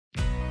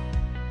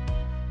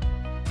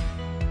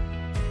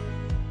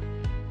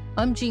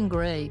I'm Jean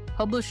Gray,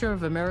 publisher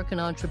of American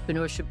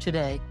Entrepreneurship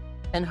Today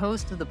and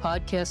host of the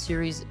podcast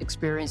series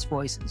Experienced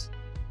Voices,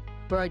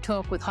 where I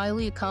talk with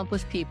highly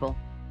accomplished people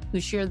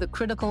who share the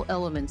critical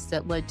elements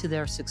that led to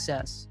their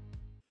success.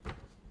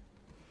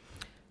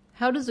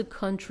 How does a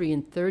country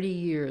in 30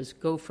 years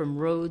go from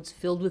roads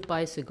filled with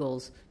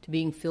bicycles to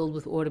being filled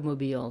with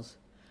automobiles?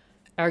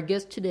 Our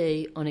guest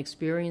today on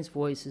Experienced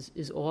Voices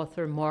is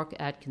author Mark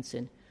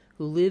Atkeson,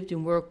 who lived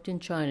and worked in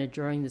China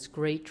during this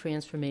great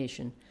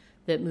transformation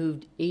that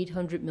moved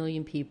 800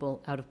 million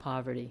people out of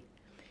poverty.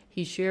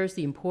 He shares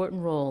the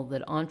important role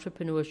that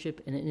entrepreneurship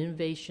and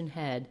innovation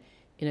had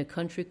in a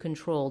country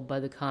controlled by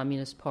the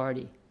Communist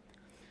Party.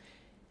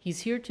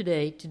 He's here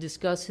today to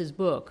discuss his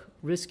book,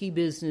 Risky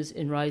Business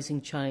in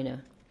Rising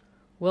China.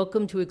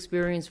 Welcome to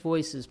Experienced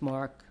Voices,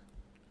 Mark.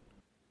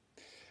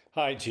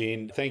 Hi,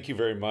 Jean. Thank you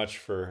very much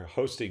for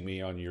hosting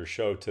me on your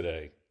show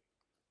today.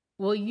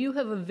 Well, you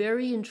have a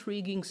very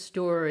intriguing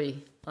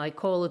story. I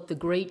call it the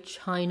Great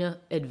China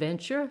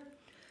Adventure.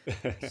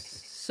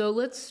 So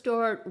let's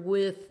start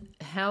with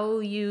how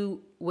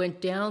you went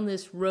down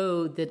this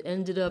road that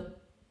ended up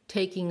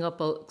taking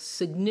up a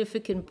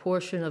significant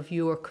portion of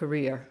your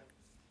career.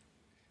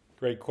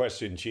 Great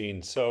question,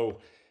 Jean. So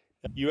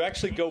you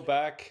actually go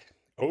back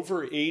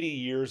over 80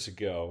 years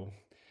ago,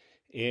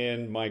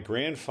 and my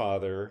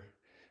grandfather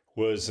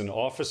was an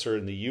officer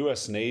in the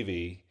U.S.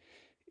 Navy.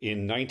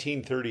 In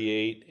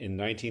 1938 and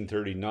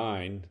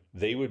 1939,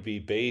 they would be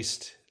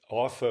based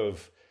off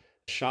of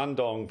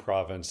Shandong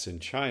province in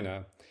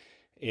China.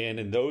 And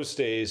in those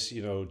days,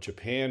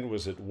 Japan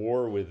was at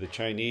war with the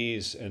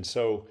Chinese. And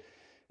so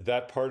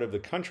that part of the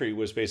country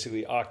was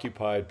basically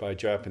occupied by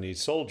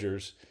Japanese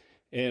soldiers.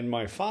 And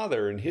my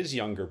father and his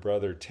younger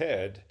brother,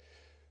 Ted,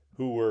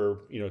 who were,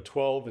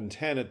 12 and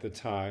 10 at the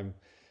time,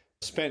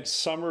 spent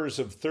summers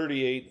of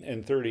 38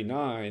 and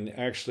 39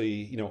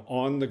 actually,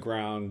 on the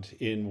ground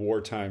in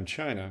wartime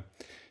China.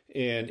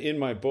 And in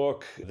my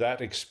book,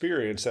 that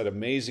experience, that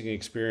amazing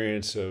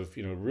experience of,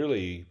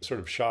 really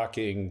sort of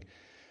shocking,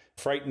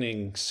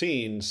 frightening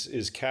scenes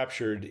is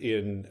captured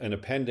in an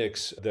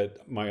appendix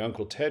that my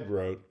Uncle Ted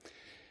wrote.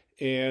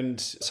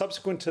 And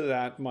subsequent to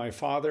that, my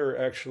father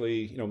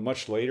actually,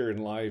 much later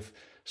in life,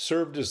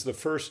 served as the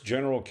first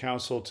general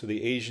counsel to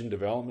the Asian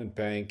Development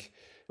Bank,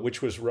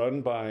 which was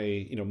run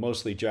by,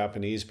 mostly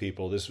Japanese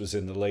people. This was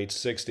in the late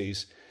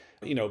 60s,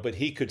 but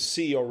he could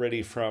see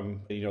already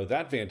from,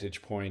 that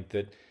vantage point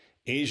that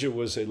Asia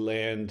was a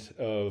land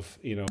of,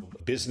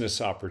 business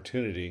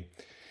opportunity.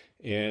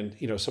 And,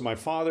 so my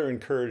father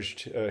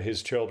encouraged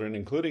his children,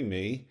 including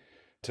me,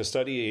 to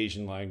study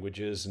Asian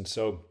languages. And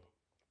so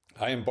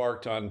I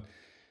embarked on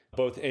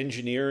both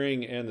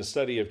engineering and the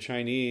study of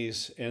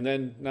Chinese. And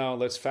then now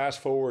let's fast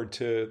forward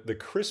to the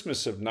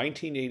Christmas of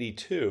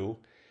 1982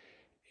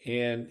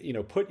 and,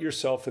 put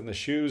yourself in the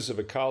shoes of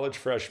a college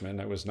freshman.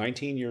 I was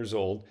 19 years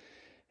old.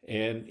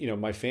 And,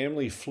 my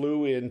family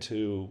flew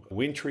into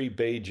wintry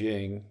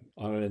Beijing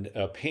on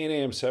a Pan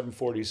Am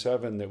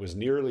 747 that was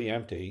nearly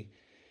empty.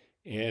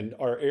 And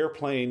our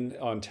airplane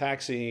on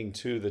taxiing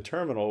to the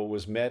terminal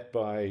was met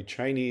by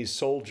Chinese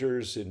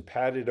soldiers in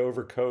padded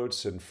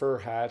overcoats and fur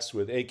hats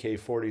with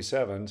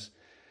AK-47s.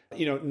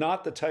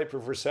 Not the type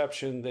of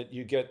reception that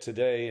you get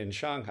today in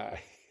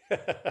Shanghai.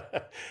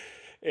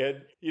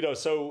 And,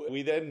 so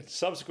we then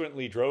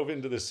subsequently drove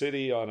into the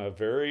city on a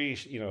very,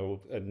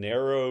 a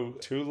narrow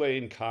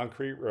 2-lane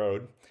concrete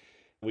road.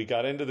 We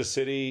got into the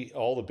city.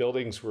 All the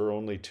buildings were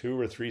only 2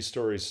 or 3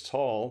 stories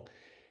tall.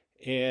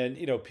 And,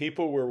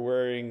 people were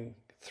wearing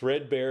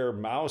threadbare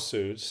Mao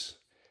suits,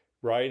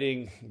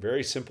 riding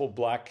very simple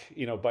black,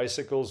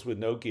 bicycles with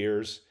no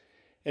gears,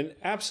 and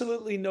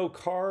absolutely no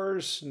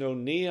cars, no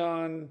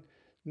neon,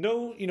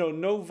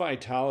 no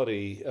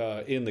vitality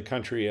in the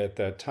country at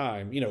that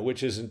time,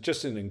 which is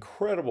just an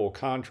incredible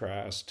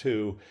contrast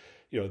to,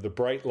 the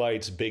bright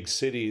lights, big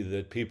city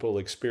that people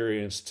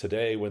experience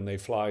today when they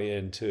fly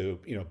into,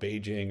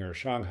 Beijing or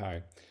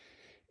Shanghai.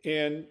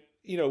 And,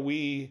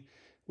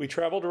 we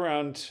traveled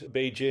around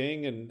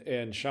Beijing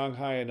and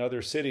Shanghai and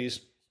other cities.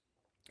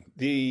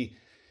 The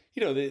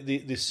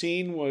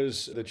scene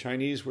was the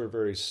Chinese were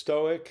very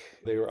stoic.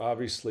 They were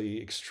obviously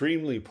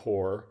extremely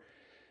poor.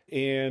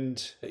 And,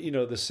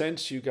 the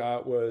sense you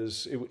got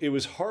was it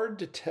was hard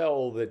to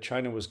tell that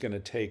China was going to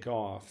take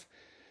off.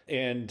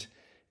 And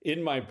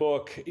in my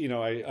book,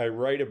 I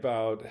write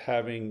about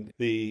having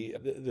the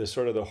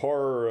sort of the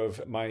horror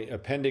of my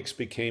appendix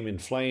became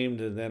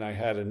inflamed, and then I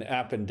had an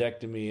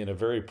appendectomy in a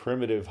very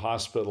primitive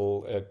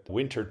hospital at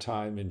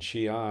wintertime in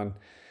Xi'an,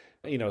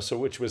 so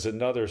which was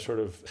another sort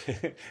of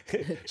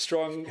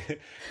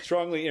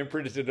strongly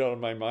imprinted on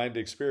my mind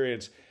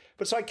experience.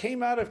 But so I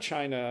came out of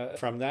China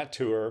from that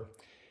tour,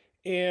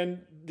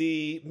 and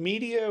the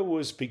media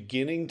was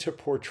beginning to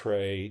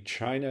portray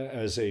China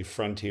as a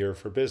frontier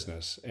for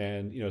business.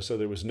 And, so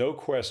there was no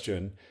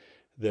question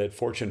that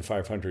Fortune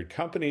 500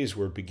 companies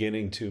were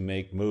beginning to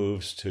make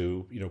moves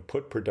to,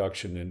 put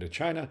production into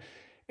China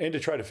and to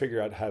try to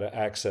figure out how to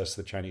access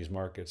the Chinese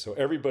market. So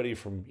everybody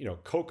from,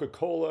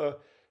 Coca-Cola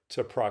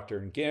to Procter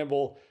 &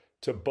 Gamble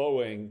to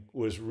Boeing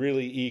was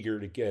really eager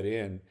to get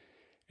in.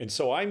 And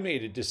so I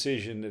made a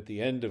decision at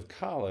the end of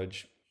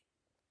college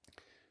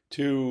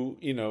to,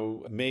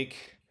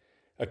 make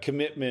a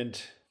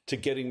commitment to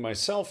getting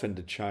myself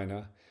into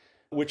China,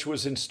 which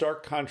was in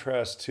stark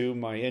contrast to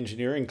my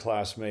engineering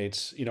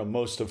classmates,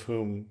 most of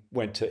whom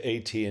went to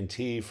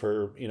AT&T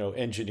for,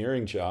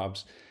 engineering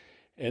jobs.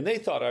 And they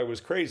thought I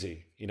was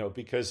crazy,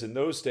 because in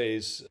those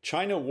days,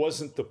 China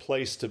wasn't the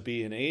place to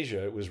be in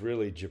Asia. It was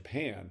really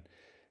Japan.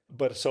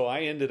 But so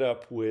I ended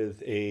up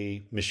with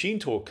a machine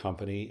tool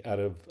company out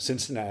of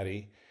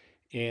Cincinnati.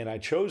 And I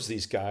chose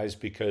these guys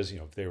because,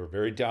 they were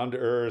very down to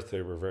earth.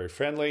 They were very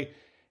friendly.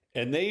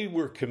 And they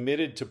were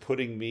committed to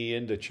putting me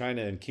into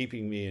China and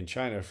keeping me in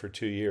China for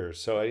 2 years.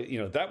 So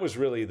that was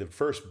really the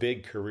first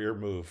big career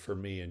move for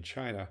me in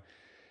China.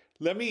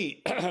 Let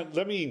me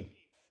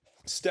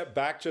step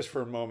back just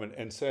for a moment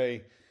and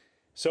say,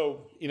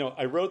 so,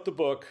 I wrote the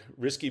book,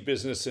 Risky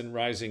Business in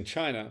Rising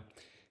China.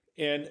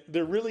 And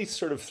there are really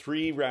sort of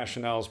three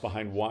rationales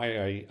behind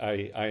why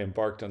I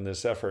embarked on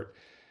this effort.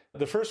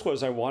 The first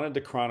was I wanted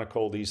to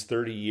chronicle these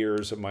 30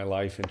 years of my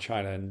life in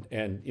China.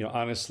 And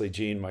honestly,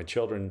 Gene, my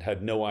children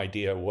had no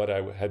idea what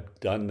I had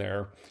done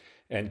there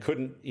and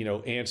couldn't,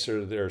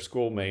 answer their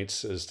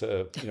schoolmates as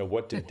to,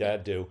 what did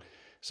Dad do?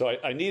 So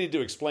I needed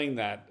to explain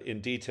that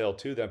in detail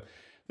to them.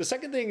 The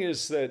second thing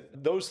is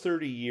that those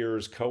 30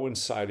 years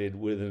coincided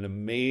with an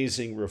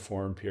amazing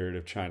reform period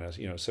of China.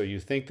 So you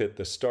think that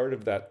the start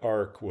of that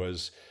arc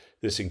was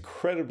this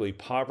incredibly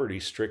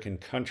poverty-stricken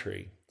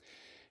country.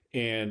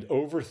 And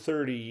over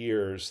 30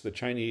 years, the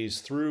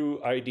Chinese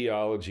threw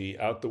ideology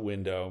out the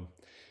window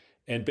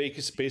and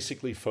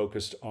basically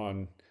focused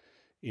on,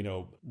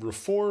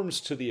 reforms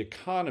to the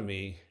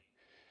economy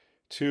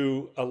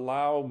to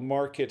allow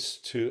markets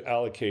to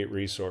allocate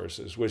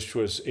resources, which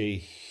was a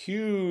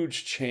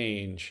huge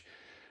change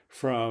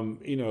from,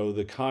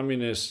 the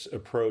communist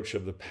approach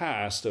of the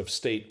past of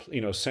state,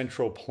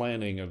 central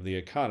planning of the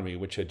economy,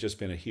 which had just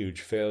been a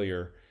huge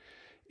failure.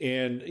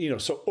 And,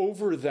 so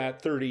over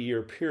that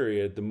 30-year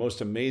period, the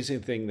most amazing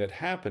thing that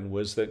happened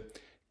was that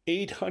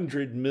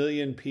 800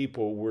 million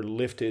people were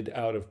lifted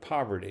out of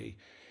poverty.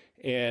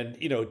 And,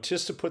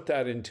 just to put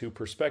that into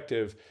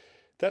perspective,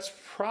 that's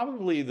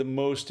probably the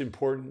most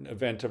important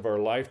event of our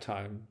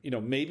lifetime,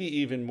 maybe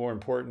even more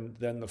important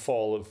than the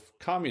fall of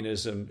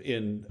communism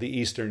in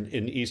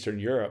Eastern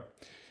Europe.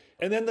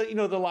 And then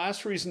the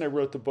last reason I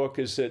wrote the book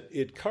is that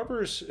it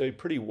covers a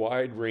pretty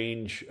wide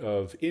range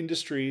of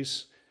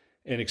industries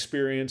and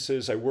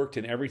experiences. I worked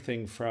in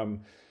everything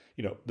from,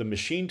 the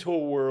machine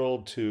tool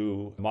world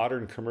to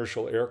modern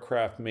commercial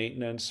aircraft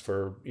maintenance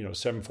for,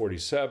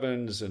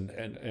 747s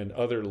and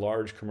other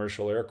large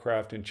commercial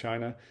aircraft in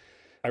China.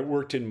 I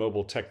worked in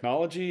mobile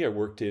technology. I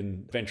worked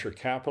in venture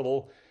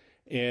capital.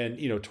 And,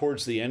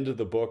 towards the end of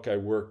the book, I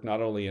worked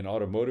not only in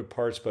automotive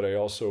parts, but I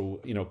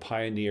also,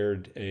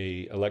 pioneered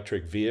a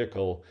electric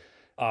vehicle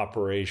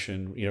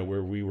operation,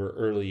 where we were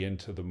early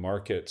into the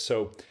market.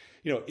 So,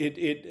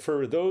 it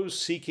for those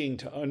seeking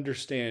to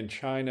understand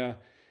China,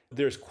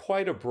 there's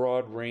quite a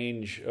broad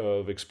range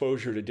of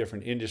exposure to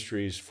different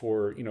industries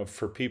for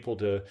people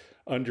to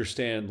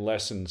understand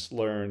lessons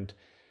learned.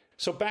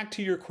 So back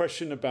to your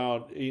question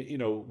about,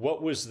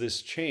 what was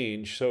this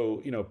change?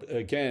 So,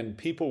 again,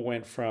 people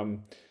went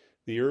from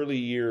the early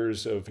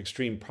years of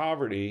extreme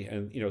poverty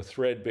and,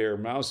 threadbare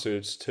mouse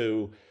suits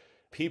to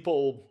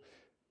people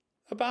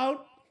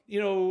about,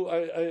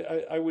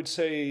 I would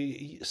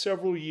say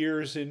several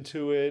years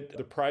into it,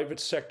 the private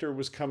sector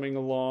was coming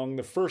along.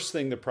 The first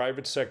thing the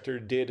private sector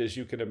did, as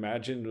you can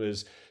imagine,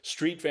 was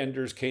street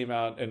vendors came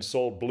out and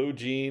sold blue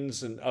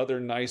jeans and other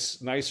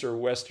nicer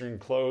Western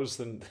clothes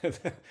than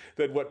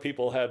than what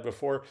people had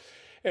before.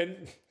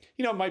 And,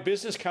 my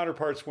business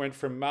counterparts went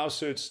from mouse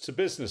suits to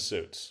business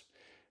suits.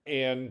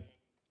 And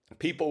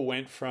people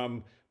went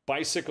from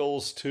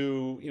bicycles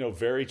to,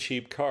 very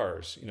cheap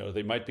cars.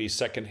 They might be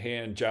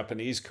secondhand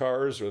Japanese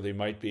cars, or they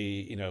might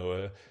be,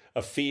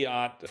 a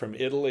Fiat from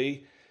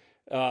Italy.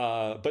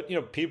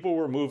 But, people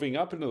were moving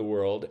up into the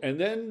world. And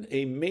then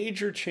a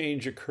major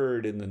change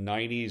occurred in the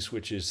 90s,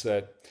 which is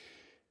that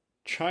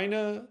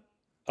China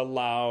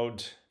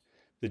allowed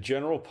the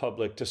general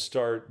public to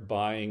start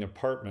buying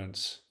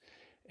apartments.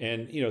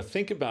 And,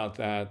 think about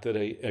that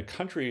a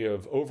country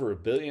of over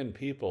 1 billion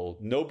people,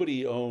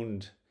 nobody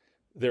owned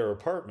their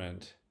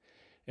apartment.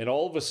 And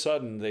all of a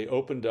sudden, they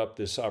opened up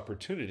this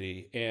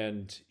opportunity.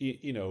 And,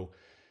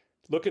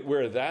 look at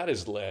where that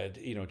has led.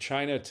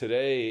 China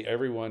today,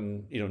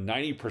 everyone,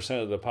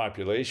 90% of the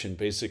population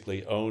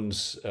basically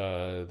owns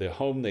the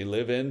home they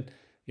live in,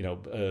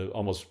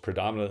 almost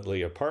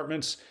predominantly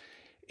apartments.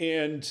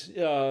 And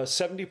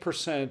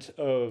 70%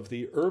 of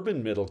the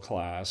urban middle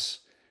class,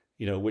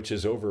 which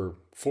is over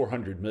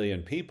 400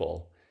 million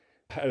people,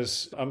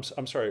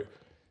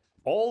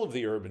 all of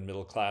the urban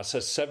middle class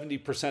has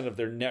 70% of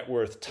their net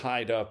worth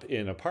tied up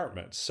in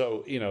apartments.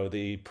 So,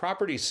 the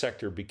property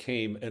sector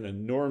became an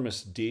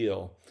enormous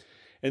deal.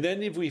 And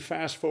then if we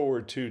fast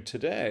forward to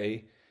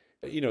today,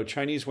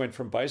 Chinese went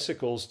from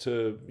bicycles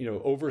to,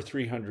 over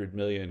 300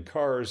 million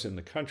cars in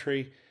the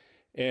country.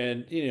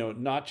 And,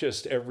 not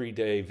just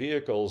everyday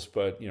vehicles,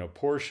 but,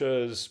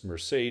 Porsches,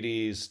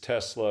 Mercedes,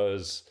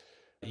 Teslas,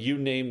 you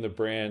name the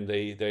brand,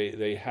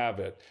 they have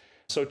it.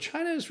 So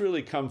China has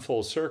really come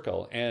full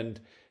circle. And,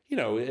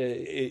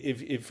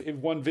 if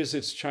one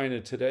visits China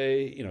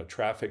today,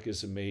 traffic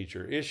is a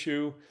major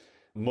issue.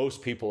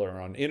 Most people are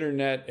on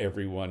internet.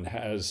 Everyone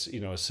has,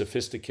 a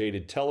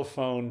sophisticated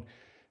telephone.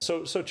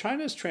 So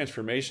China's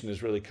transformation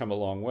has really come a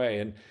long way.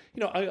 And,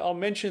 I'll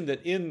mention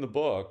that in the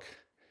book,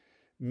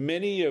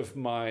 many of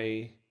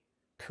my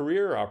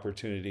career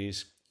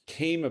opportunities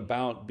came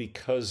about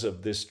because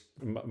of this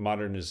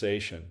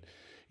modernization.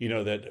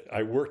 That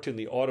I worked in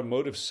the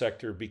automotive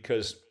sector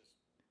because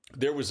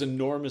there was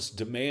enormous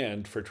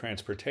demand for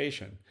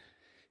transportation.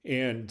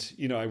 And,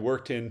 I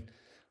worked in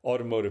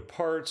automotive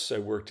parts, I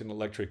worked in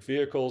electric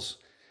vehicles.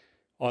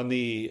 On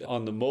the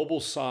mobile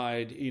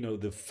side,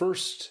 the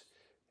first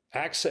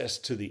access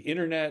to the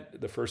internet,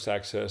 the first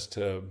access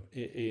to,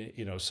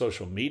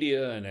 social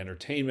media and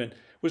entertainment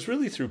was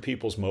really through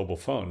people's mobile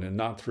phone and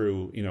not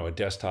through, a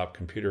desktop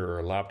computer or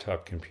a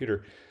laptop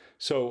computer.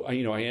 So,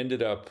 I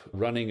ended up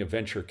running a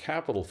venture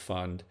capital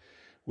fund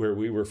where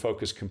we were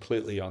focused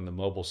completely on the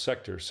mobile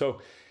sector.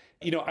 So,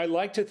 I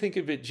like to think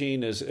of it,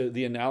 Gene, as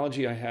the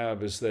analogy I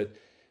have is that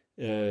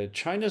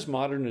China's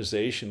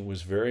modernization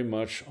was very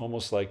much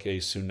almost like a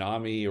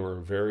tsunami or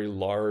a very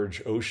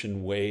large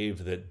ocean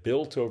wave that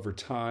built over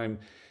time.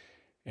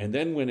 And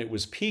then when it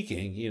was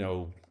peaking,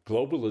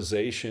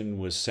 globalization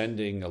was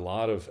sending a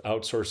lot of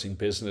outsourcing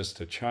business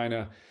to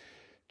China.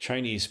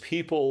 Chinese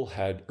people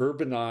had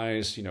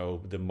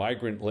urbanized, the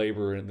migrant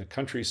labor in the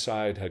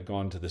countryside had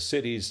gone to the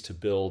cities to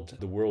build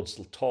the world's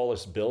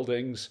tallest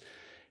buildings.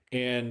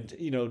 And,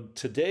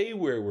 today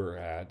where we're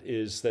at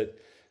is that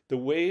the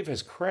wave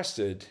has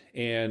crested,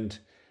 and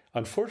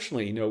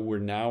unfortunately, we're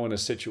now in a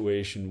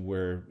situation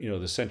where,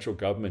 the central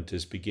government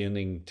is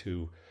beginning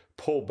to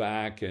pull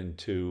back and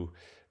to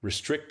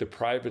restrict the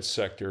private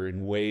sector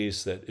in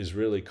ways that is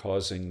really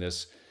causing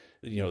this,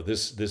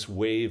 this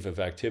wave of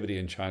activity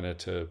in China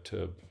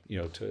to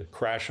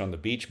crash on the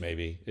beach,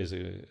 maybe is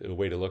a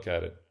way to look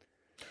at it.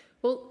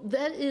 Well,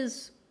 that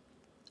is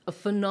a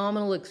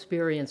phenomenal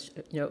experience.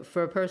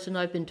 For a person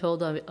I've been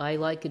told I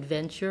like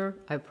adventure,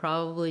 I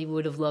probably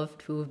would have loved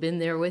to have been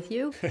there with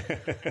you.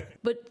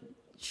 But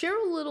share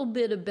a little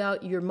bit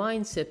about your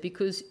mindset,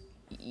 because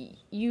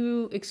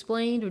you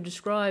explained or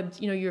described,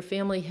 your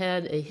family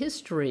had a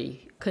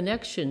history,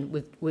 connection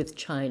with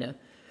China,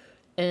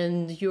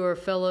 and your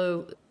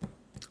fellow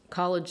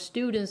college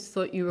students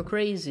thought you were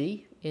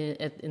crazy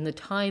in the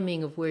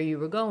timing of where you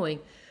were going.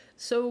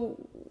 So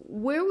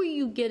where were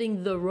you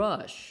getting the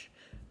rush?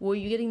 Were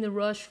you getting the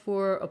rush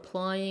for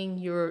applying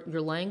your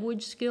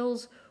language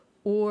skills,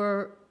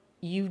 or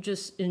you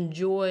just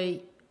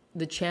enjoy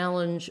the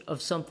challenge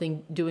of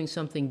doing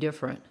something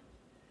different?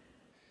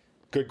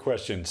 Good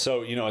question.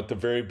 So, at the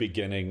very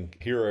beginning,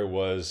 here I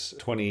was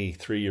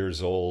 23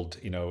 years old,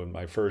 in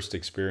my first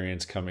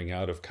experience coming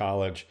out of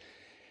college.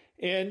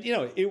 And,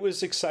 it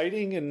was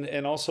exciting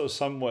and also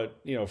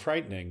somewhat,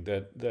 frightening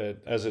that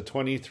as a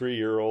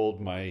 23-year-old,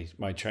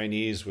 my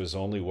Chinese was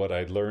only what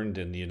I'd learned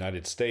in the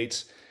United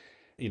States.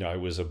 I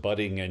was a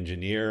budding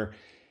engineer.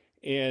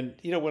 And,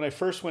 when I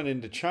first went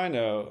into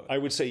China, I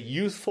would say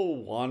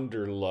youthful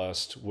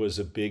wanderlust was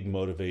a big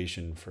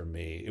motivation for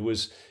me. It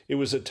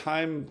was a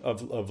time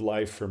of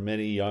life for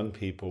many young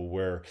people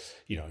where,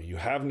 you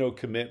have no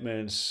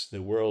commitments.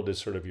 The world is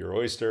sort of your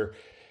oyster.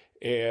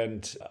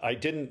 And I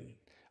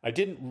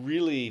didn't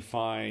really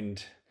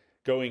find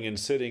going and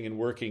sitting and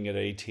working at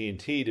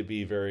AT&T to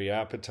be very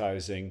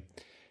appetizing.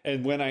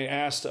 And when I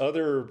asked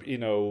other,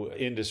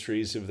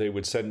 industries if they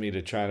would send me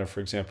to China, for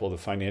example, the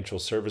financial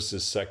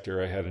services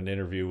sector, I had an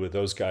interview with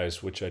those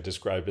guys, which I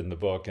describe in the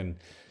book. And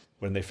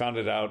when they found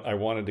it out I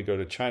wanted to go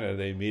to China,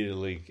 they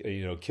immediately,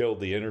 killed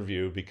the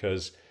interview,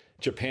 because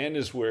Japan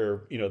is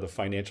where, the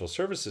financial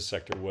services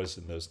sector was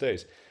in those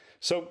days.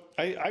 So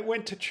I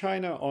went to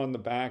China on the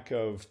back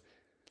of,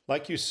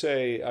 like you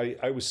say,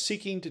 I was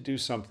seeking to do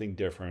something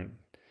different.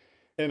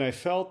 And I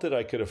felt that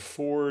I could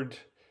afford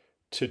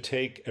to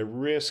take a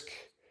risk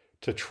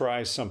to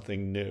try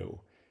something new.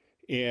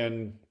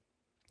 And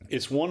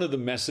it's one of the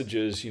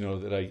messages,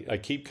 that I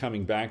keep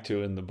coming back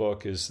to in the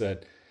book, is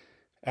that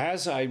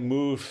as I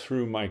moved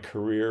through my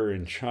career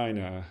in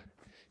China,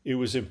 it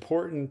was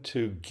important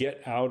to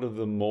get out of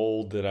the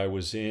mold that I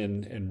was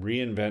in and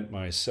reinvent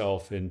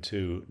myself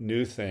into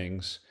new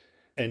things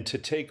and to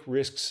take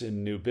risks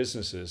in new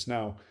businesses.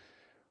 Now,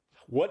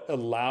 what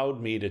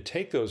allowed me to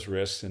take those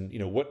risks and,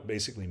 what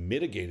basically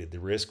mitigated the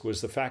risk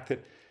was the fact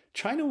that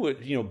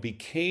China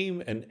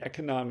became an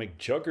economic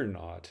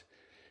juggernaut,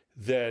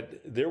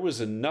 that there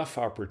was enough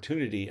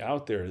opportunity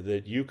out there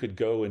that you could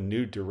go in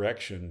new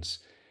directions.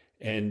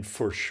 And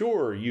for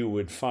sure, you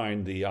would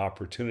find the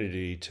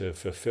opportunity to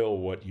fulfill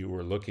what you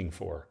were looking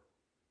for.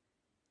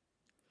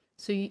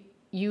 So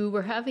you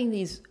were having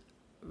these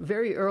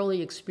very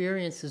early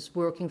experiences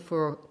working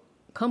for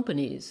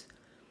companies,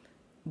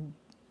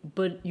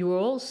 but you were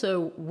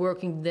also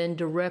working then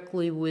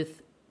directly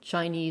with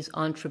Chinese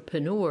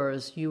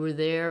entrepreneurs. You were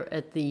there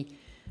at the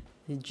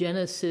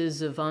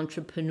genesis of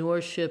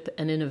entrepreneurship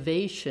and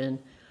innovation.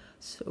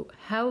 So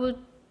how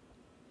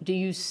do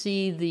you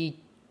see the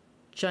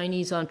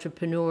Chinese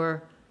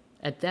entrepreneur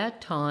at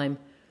that time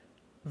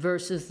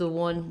versus the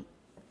one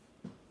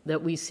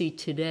that we see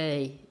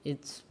today?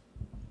 It's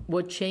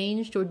what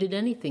changed, or did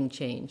anything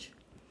change?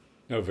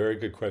 No, very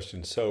good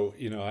question. So,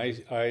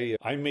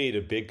 I made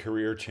a big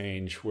career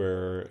change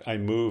where I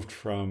moved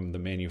from the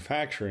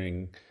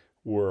manufacturing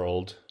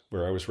world,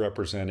 where I was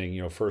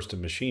representing, first a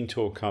machine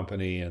tool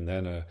company and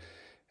then a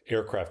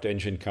aircraft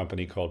engine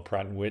company called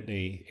Pratt &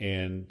 Whitney.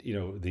 And,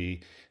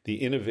 the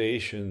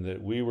innovation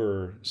that we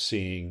were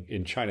seeing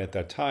in China at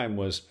that time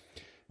was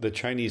the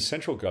Chinese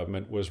central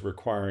government was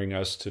requiring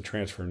us to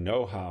transfer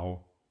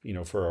know-how,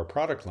 for our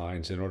product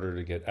lines in order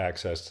to get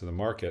access to the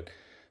market.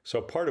 So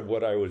part of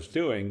what I was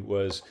doing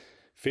was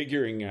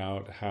figuring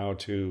out how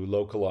to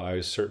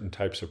localize certain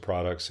types of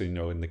products, in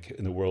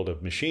the world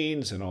of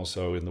machines and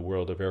also in the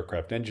world of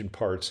aircraft engine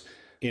parts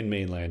in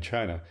mainland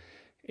China.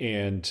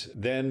 And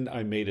then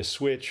I made a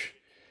switch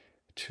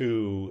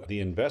to the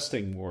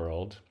investing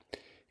world,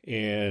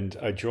 and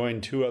I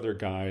joined two other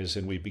guys,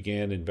 and we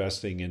began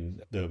investing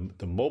in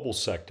the mobile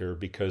sector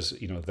because,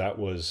 that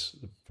was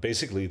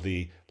basically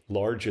the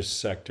largest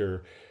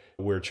sector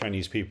where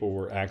Chinese people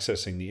were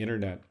accessing the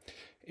internet.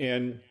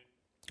 And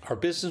our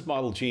business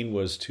model, Gene,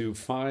 was to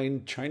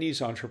find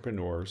Chinese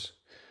entrepreneurs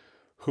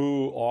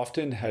who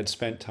often had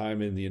spent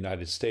time in the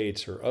United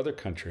States or other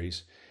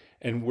countries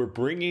and were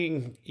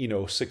bringing,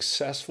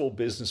 successful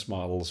business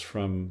models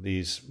from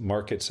these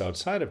markets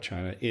outside of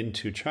China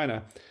into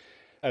China,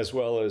 as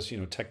well as,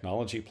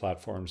 technology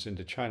platforms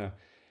into China.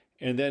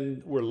 And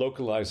then we're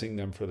localizing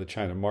them for the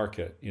China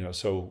market.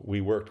 So we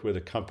worked with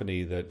a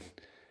company that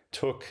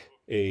took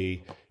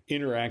a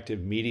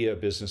interactive media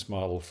business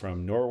model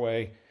from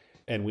Norway,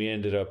 and we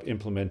ended up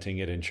implementing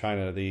it in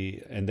China.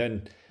 And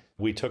then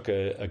we took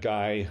a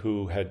guy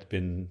who had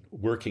been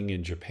working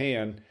in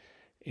Japan,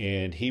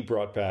 and he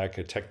brought back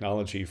a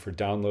technology for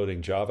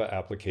downloading Java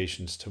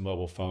applications to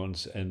mobile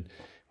phones. And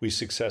we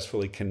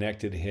successfully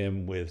connected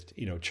him with,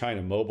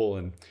 China Mobile,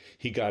 and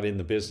he got in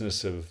the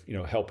business of,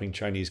 helping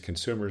Chinese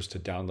consumers to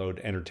download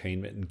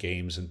entertainment and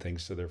games and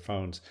things to their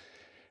phones.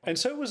 And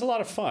so it was a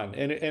lot of fun.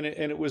 And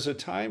it was a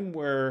time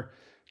where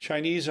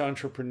Chinese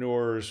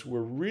entrepreneurs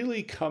were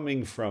really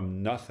coming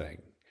from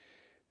nothing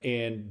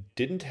and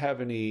didn't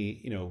have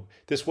any,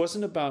 this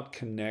wasn't about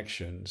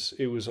connections.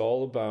 It was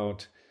all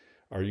about,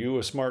 are you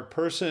a smart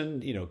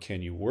person?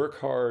 Can you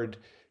work hard?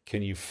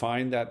 Can you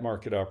find that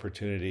market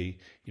opportunity?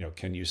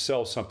 Can you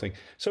sell something?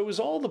 So it was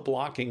all the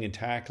blocking and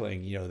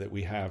tackling, that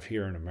we have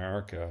here in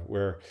America,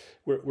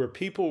 where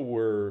people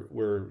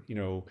were,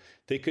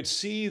 they could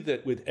see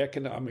that with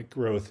economic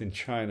growth in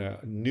China,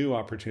 new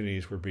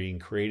opportunities were being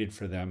created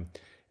for them.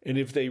 And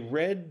if they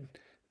read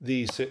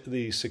the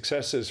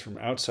successes from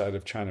outside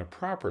of China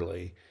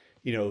properly,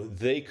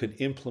 they could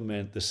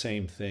implement the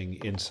same thing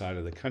inside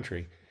of the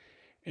country.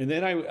 And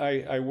then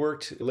I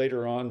worked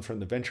later on from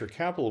the venture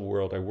capital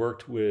world. I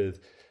worked with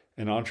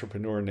an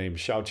entrepreneur named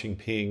Xiao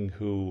Qingping,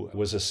 who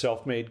was a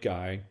self-made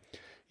guy.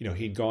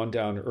 He'd gone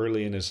down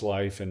early in his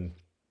life and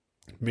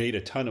made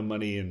a ton of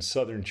money in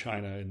southern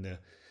China in the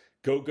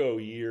go-go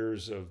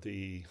years of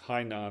the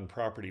Hainan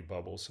property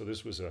bubble. So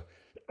this was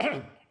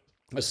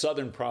a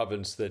southern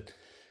province that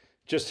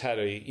just had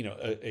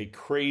a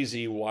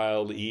crazy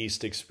wild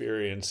east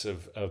experience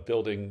of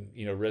building,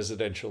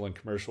 residential and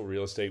commercial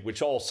real estate,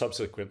 which all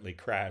subsequently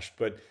crashed.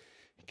 But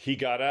he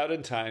got out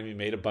in time, he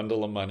made a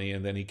bundle of money,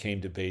 and then he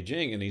came to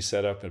Beijing and he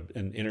set up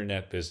an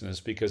internet business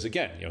because,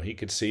 again, he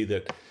could see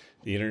that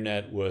the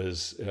internet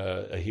was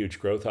a huge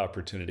growth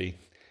opportunity.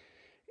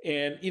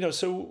 And,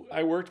 so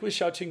I worked with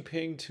Xiao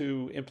Qingping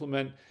to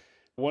implement.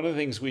 One of the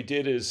things we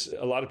did is,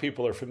 a lot of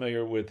people are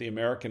familiar with the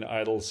American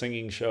Idol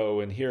singing show.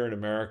 And here in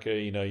America,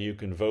 you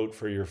can vote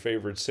for your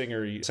favorite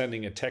singer,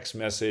 sending a text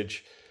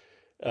message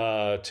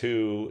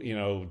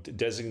to,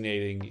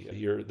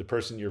 designating the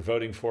person you're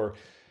voting for.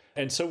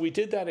 And so we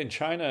did that in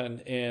China,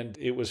 and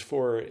it was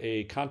for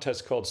a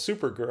contest called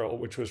Supergirl,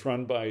 which was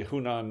run by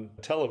Hunan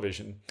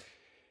Television.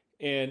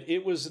 And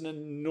it was an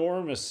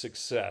enormous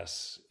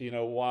success.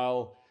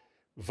 While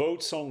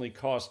votes only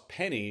cost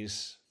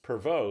pennies per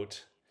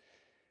vote,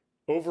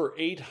 over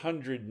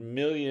 800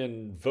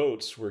 million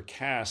votes were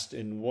cast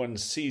in one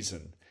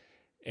season.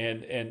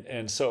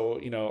 And so,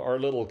 our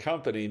little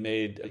company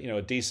made,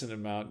 a decent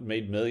amount,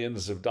 made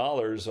millions of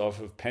dollars off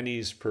of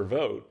pennies per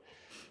vote.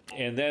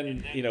 And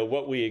then,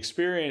 what we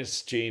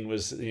experienced, Gene,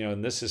 was,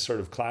 and this is sort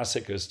of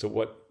classic as to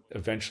what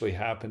eventually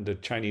happened to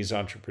Chinese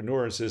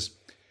entrepreneurs, is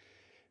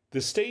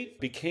the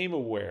state became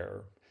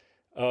aware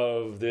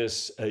of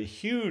this a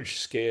huge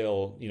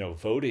scale,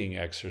 voting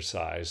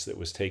exercise that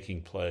was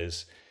taking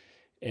place.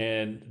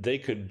 And they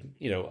could,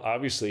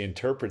 obviously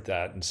interpret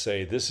that and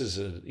say, this is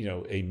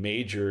a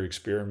major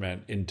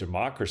experiment in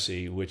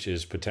democracy, which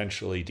is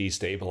potentially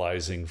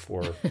destabilizing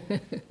for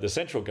the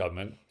central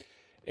government.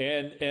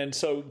 And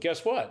so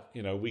guess what?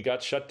 We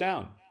got shut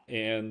down.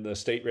 and the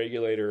state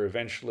regulator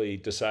eventually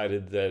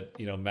decided that,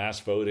 mass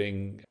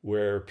voting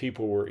where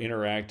people were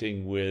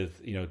interacting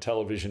with,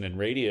 television and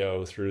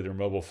radio through their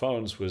mobile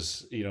phones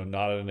was,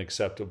 not an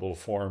acceptable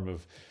form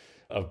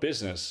of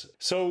business.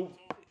 So,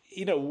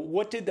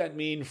 what did that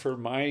mean for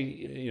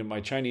my, my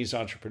Chinese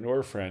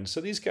entrepreneur friends? So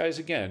these guys,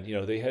 again,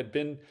 they had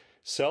been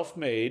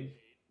self-made,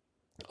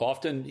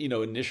 often,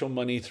 initial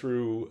money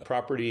through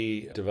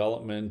property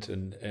development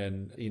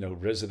and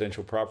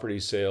residential property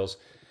sales.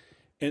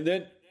 And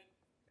then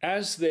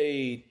as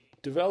they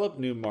developed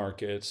new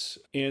markets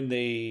and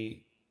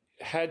they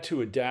had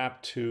to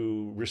adapt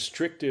to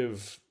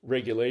restrictive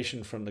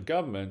regulation from the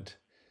government,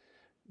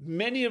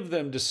 many of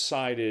them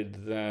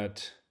decided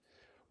that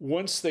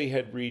once they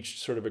had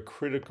reached sort of a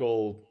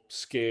critical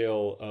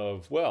scale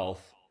of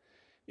wealth,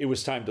 it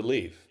was time to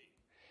leave.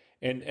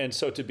 And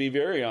so to be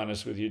very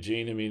honest with you,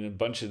 Gene, I mean, a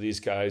bunch of these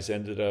guys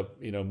ended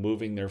up,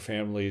 moving their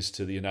families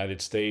to the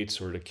United States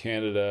or to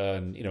Canada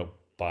and,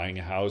 buying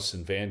a house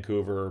in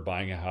Vancouver or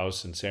buying a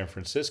house in San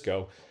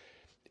Francisco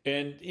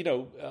and,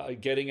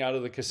 getting out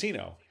of the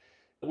casino,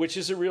 which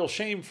is a real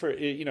shame for,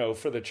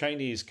 for the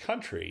Chinese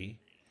country.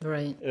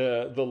 Right.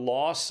 The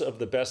loss of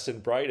the best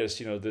and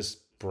brightest, this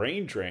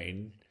brain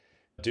drain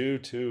due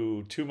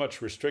to too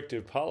much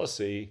restrictive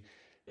policy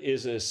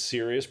is a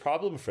serious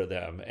problem for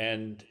them.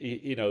 And,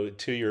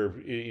 to your,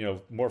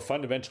 more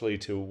fundamentally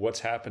to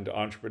what's happened to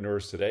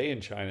entrepreneurs today in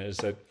China is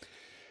that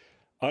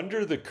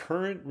under the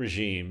current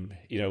regime,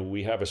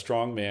 we have a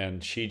strong man,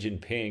 Xi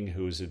Jinping,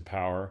 who's in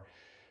power,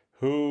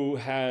 who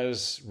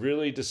has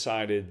really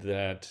decided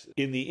that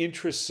in the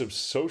interests of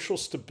social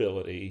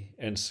stability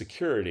and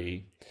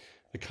security,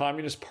 the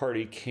Communist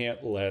Party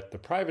can't let the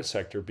private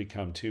sector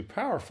become too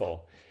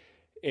powerful.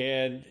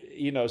 And,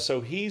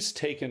 so he's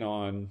taken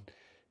on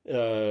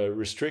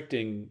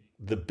restricting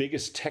the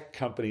biggest tech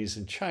companies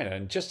in China.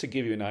 And just to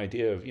give you an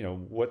idea of,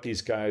 what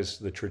these guys,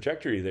 the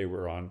trajectory they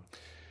were on,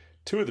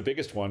 two of the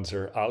biggest ones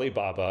are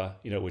Alibaba,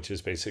 which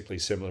is basically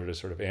similar to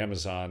sort of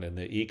Amazon in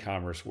the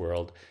e-commerce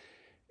world,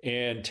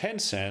 and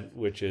Tencent,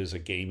 which is a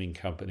gaming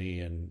company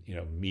and,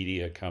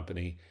 media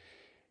company.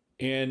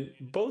 And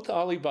both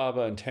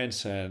Alibaba and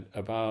Tencent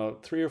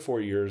about 3 or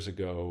 4 years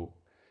ago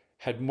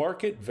had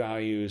market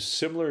values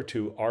similar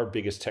to our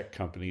biggest tech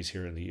companies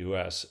here in the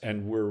US,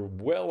 and were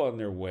well on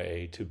their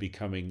way to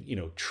becoming,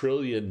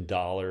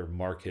 trillion-dollar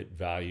market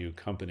value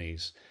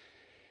companies.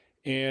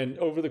 And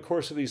over the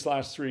course of these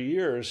last 3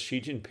 years, Xi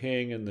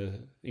Jinping and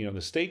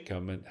the state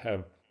government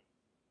have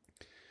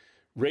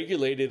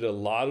regulated a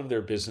lot of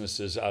their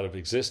businesses out of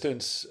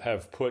existence,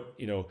 have put,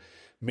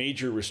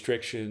 major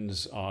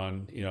restrictions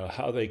on,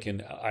 how they can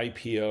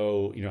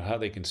IPO, how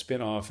they can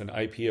spin off and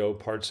IPO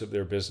parts of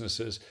their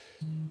businesses.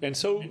 And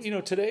so,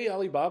 today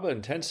Alibaba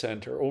and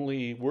Tencent are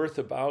only worth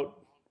about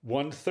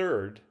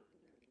 1/3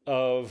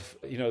 of,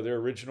 their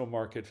original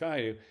market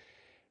value.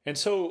 And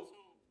so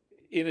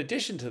in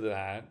addition to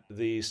that,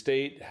 the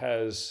state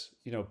has,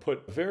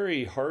 put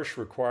very harsh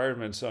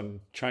requirements on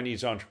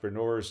Chinese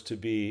entrepreneurs to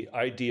be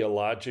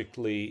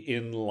ideologically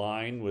in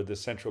line with the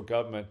central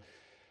government.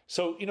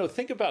 So,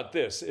 think about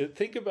this.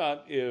 Think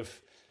about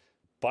if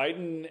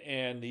Biden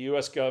and the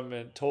U.S.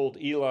 government told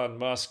Elon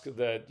Musk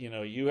that,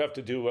 you have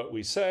to do what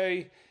we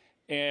say.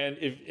 And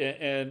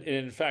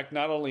in fact,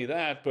 not only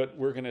that, but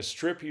we're going to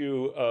strip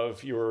you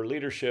of your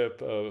leadership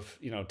of,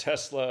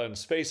 Tesla and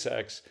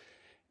SpaceX,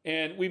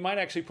 and we might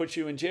actually put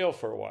you in jail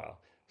for a while.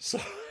 So,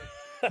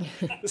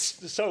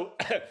 so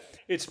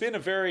it's been a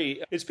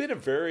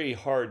very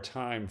hard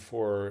time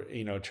for,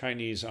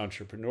 Chinese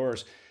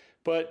entrepreneurs.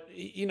 But,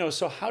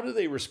 so how do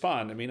they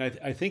respond? I mean,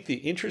 I think the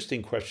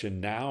interesting question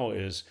now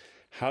is,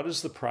 how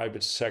does the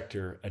private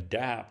sector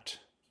adapt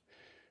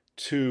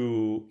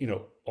to,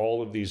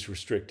 all of these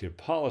restrictive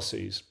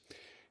policies?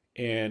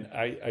 And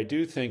I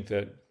do think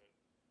that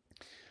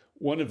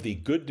one of the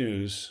good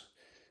news,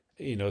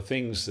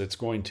 things that's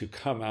going to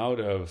come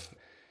out of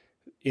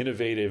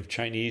innovative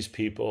Chinese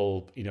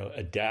people,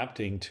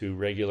 adapting to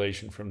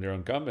regulation from their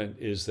own government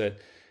is that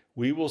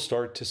we will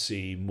start to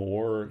see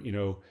more,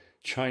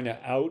 China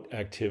out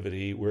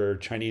activity where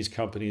Chinese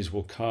companies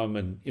will come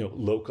and,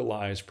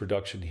 localize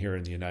production here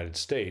in the United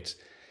States.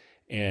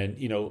 And,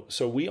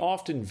 so we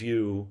often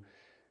view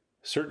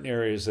certain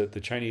areas that the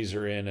Chinese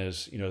are in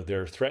as,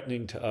 they're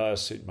threatening to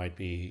us. It might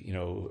be,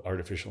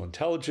 artificial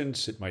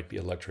intelligence. It might be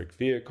electric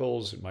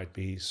vehicles. It might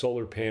be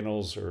solar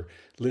panels or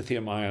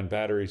lithium ion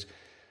batteries.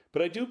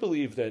 But I do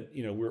believe that,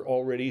 we're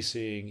already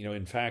seeing,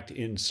 in fact,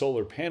 in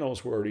solar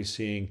panels, we're already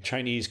seeing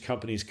Chinese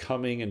companies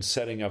coming and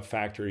setting up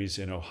factories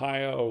in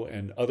Ohio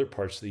and other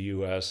parts of the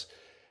U.S.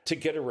 to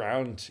get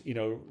around,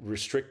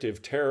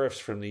 restrictive tariffs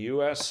from the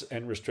U.S.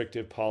 and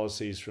restrictive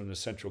policies from the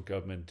central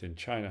government in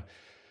China.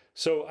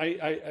 So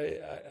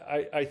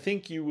I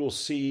think you will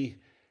see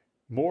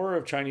more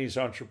of Chinese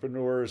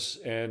entrepreneurs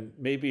and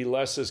maybe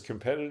less as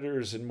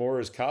competitors and more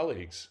as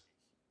colleagues.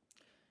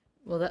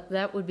 Well,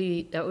 that would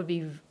be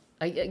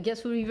I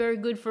guess would be very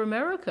good for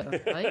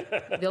America, right?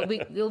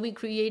 They'll be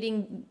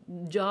creating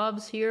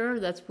jobs here.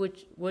 That's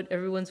what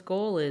everyone's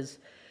goal is.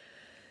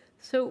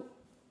 So,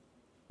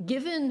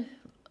 given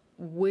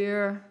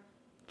where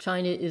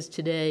China is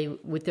today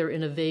with their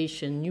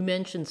innovation. You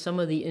mentioned some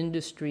of the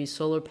industries,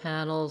 solar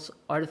panels,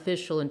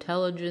 artificial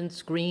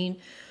intelligence, green,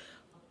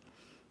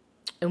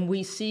 and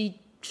we see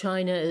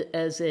China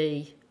as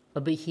a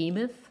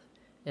behemoth,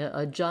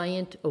 a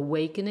giant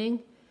awakening.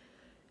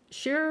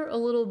 Share a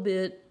little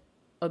bit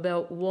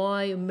about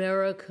why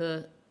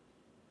America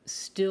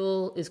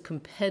still is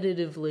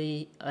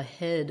competitively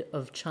ahead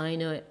of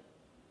China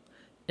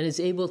and is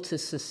able to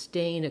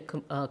sustain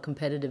a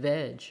competitive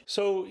edge.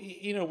 So,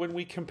 when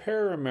we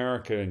compare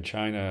America and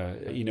China,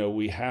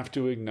 we have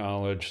to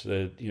acknowledge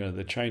that,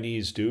 the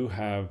Chinese do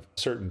have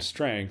certain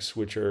strengths,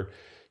 which are,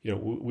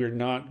 we're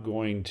not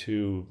going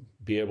to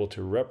be able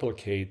to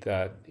replicate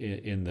that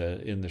in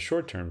the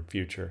short-term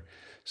future.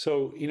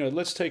 So,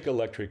 let's take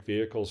electric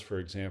vehicles, for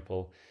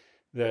example,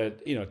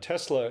 that,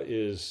 Tesla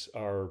is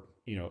our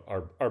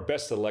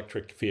best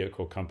electric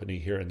vehicle company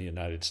here in the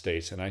United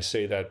States. And I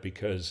say that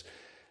because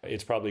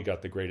it's probably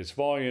got the greatest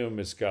volume.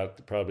 It's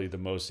got probably the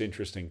most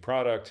interesting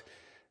product.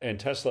 And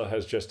Tesla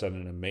has just done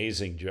an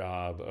amazing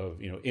job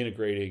of,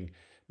 integrating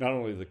not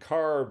only the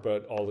car,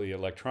 but all the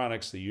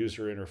electronics, the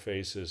user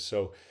interfaces.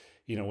 So,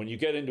 when you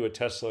get into a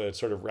Tesla, it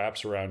sort of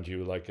wraps around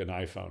you like an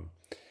iPhone.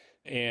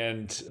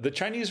 And the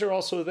Chinese are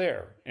also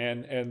there.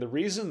 And the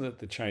reason that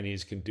the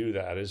Chinese can do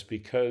that is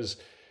because,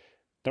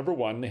 number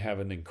one, they have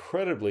an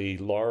incredibly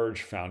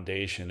large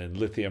foundation in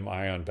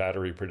lithium-ion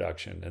battery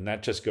production. And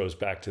that just goes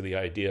back to the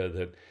idea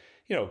that,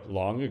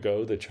 long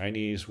ago, the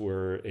Chinese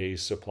were a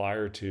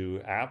supplier to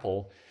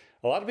Apple.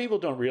 A lot of people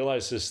don't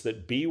realize this,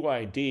 that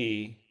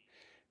BYD,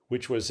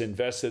 which was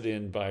invested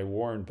in by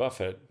Warren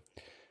Buffett,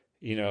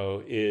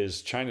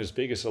 is China's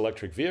biggest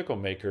electric vehicle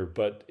maker,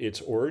 but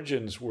its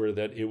origins were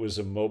that it was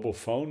a mobile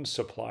phone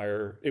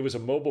supplier. It was a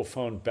mobile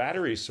phone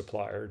battery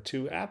supplier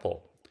to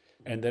Apple.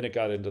 And then it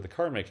got into the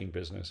car making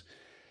business.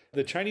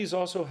 The Chinese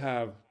also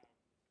have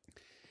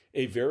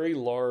a very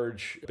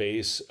large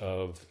base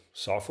of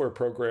software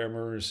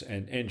programmers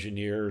and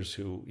engineers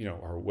who,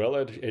 are well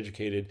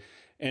educated.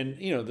 And,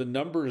 the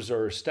numbers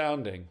are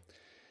astounding.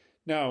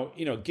 Now,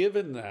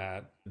 given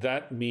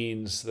that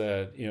means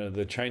that,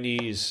 the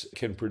Chinese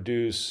can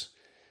produce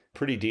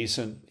pretty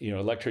decent,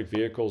 electric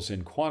vehicles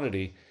in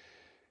quantity.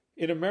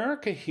 In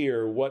America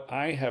here, what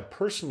I have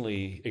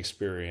personally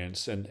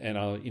experienced, and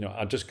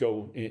I'll just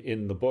go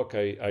in the book,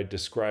 I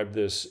describe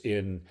this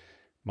in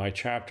my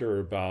chapter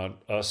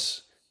about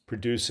us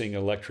producing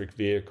electric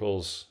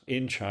vehicles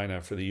in China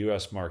for the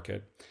US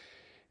market.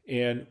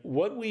 And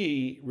what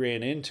we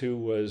ran into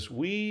was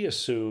we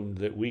assumed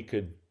that we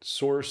could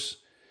source,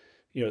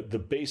 the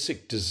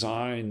basic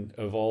design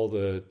of all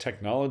the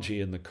technology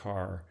in the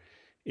car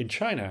in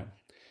China.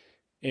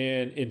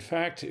 And in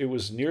fact, it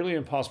was nearly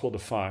impossible to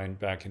find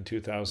back in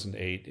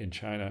 2008 in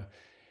China.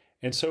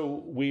 And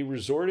so we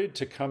resorted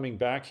to coming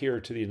back here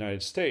to the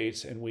United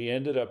States, and we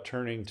ended up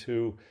turning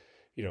to,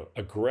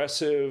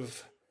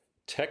 aggressive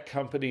tech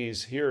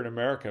companies here in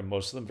America,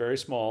 most of them very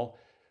small,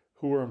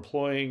 who were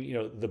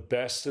employing, the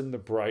best and the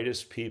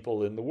brightest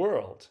people in the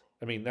world.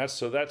 I mean,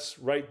 that's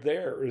right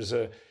there is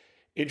a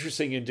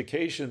interesting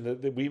indication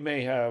that we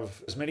may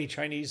have as many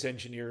Chinese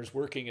engineers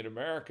working in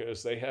America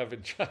as they have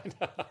in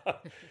China.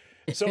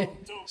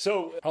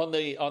 So on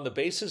the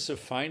basis of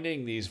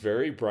finding these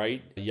very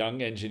bright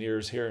young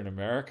engineers here in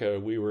America,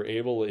 we were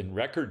able in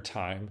record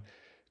time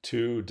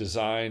to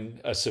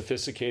design a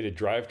sophisticated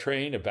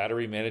drivetrain, a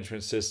battery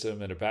management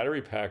system, and a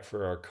battery pack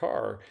for our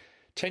car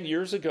 10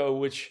 years ago,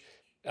 which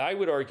I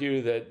would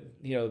argue that,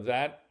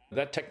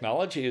 that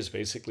technology is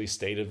basically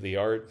state of the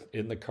art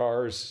in the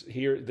cars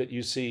here that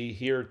you see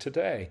here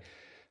today.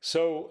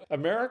 So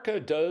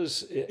America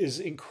is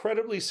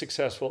incredibly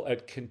successful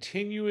at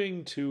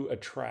continuing to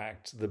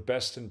attract the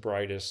best and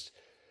brightest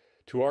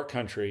to our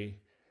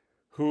country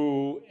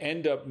who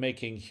end up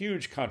making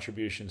huge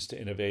contributions to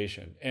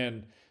innovation.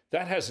 And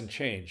that hasn't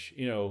changed.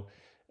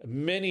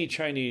 Many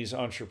Chinese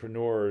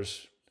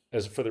entrepreneurs,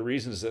 as for the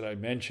reasons that I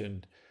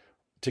mentioned,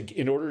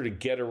 in order to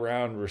get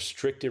around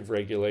restrictive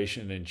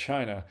regulation in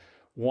China,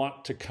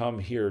 want to come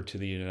here to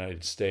the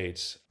United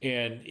States.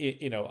 And,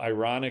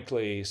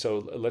 ironically, so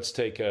let's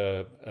take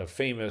a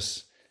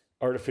famous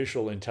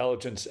artificial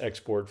intelligence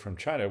export from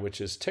China, which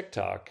is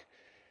TikTok.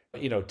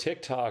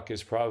 TikTok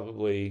is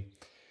probably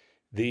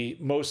the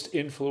most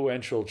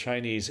influential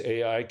Chinese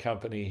AI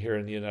company here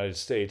in the United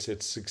States.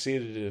 It's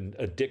succeeded in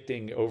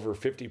addicting over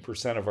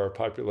 50% of our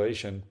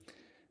population,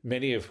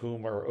 many of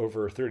whom are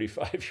over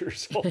 35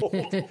 years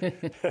old.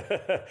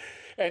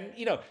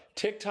 And,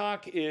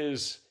 TikTok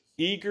is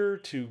eager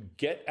to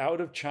get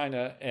out of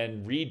China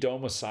and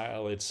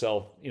re-domicile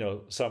itself,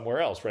 somewhere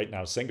else. Right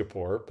now,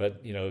 Singapore,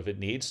 but, if it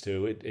needs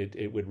to,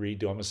 it would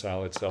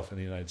re-domicile itself in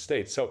the United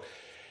States. So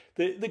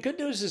the good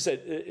news is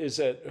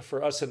that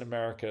for us in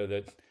America,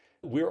 that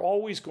we're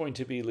always going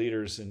to be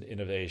leaders in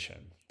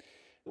innovation.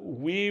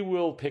 We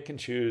will pick and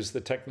choose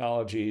the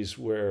technologies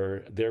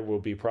where there will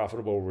be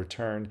profitable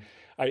return.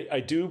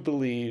 I do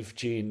believe,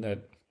 Gene,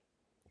 that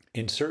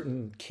in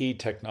certain key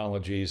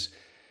technologies,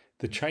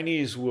 the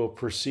Chinese will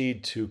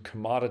proceed to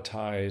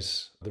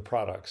commoditize the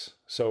products.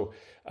 So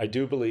I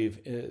do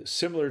believe,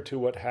 similar to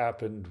what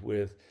happened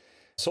with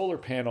solar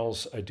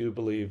panels, I do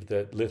believe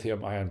that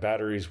lithium-ion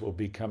batteries will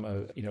become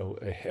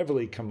a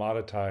heavily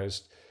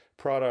commoditized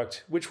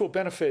product, which will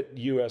benefit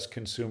U.S.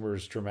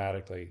 consumers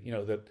dramatically.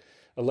 That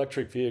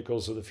electric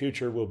vehicles of the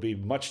future will be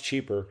much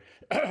cheaper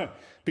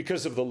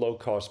because of the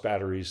low-cost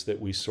batteries that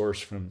we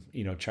source from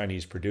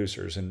Chinese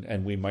producers,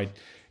 and we might,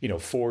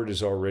 Ford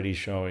is already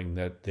showing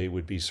that they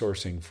would be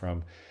sourcing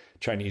from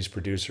Chinese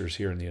producers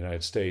here in the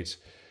United States.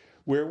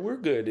 Where we're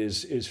good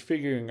is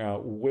figuring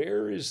out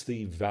where is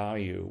the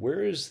value,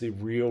 where is the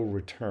real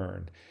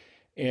return.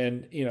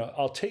 And,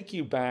 I'll take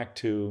you back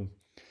to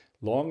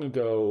long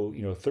ago,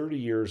 30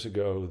 years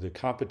ago, the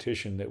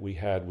competition that we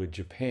had with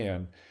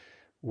Japan,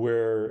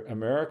 where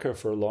America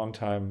for a long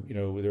time,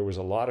 there was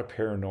a lot of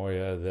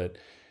paranoia that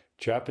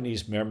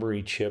Japanese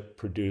memory chip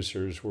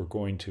producers were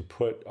going to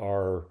put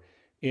our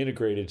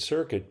integrated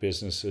circuit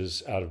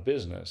businesses out of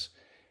business.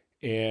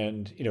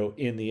 And,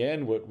 in the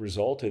end, what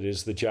resulted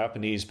is the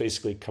Japanese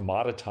basically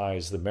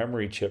commoditized the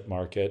memory chip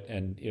market,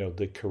 and,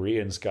 the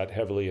Koreans got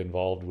heavily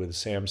involved with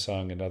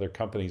Samsung and other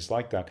companies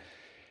like that.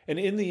 And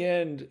in the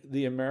end,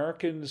 the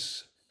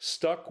Americans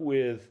stuck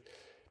with,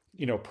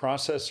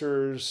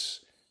 processors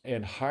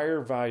and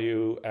higher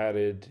value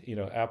added,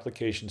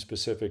 application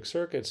specific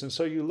circuits. And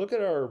so you look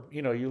at our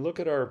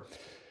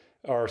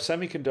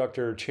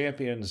semiconductor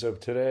champions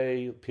of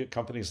today,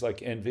 companies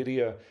like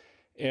NVIDIA,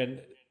 and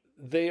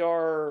they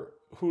are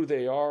who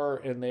they are,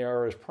 and they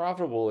are as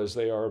profitable as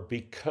they are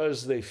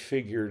because they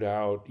figured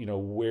out,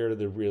 where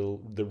the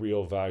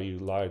real value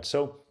lied.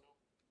 So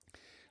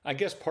I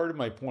guess part of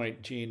my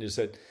point, Gene, is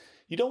that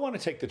you don't want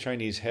to take the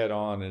Chinese head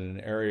on in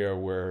an area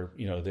where,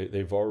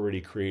 they've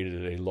already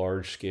created a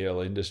large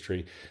scale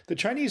industry. The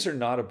Chinese are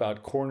not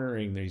about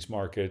cornering these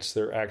markets.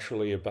 They're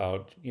actually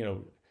about,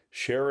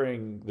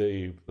 sharing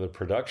the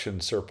production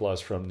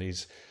surplus from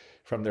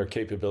their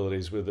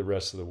capabilities with the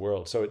rest of the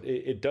world. So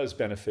it does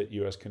benefit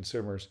U.S.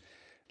 consumers.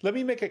 Let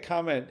me make a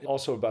comment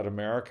also about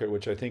America,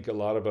 which I think a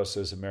lot of us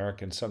as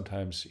Americans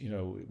sometimes,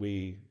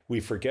 we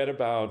forget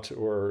about,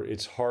 or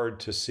it's hard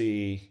to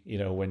see,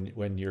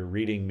 when you're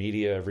reading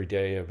media every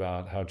day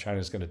about how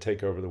China's going to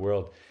take over the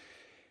world.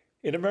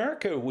 In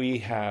America, we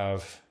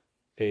have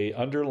a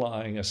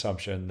underlying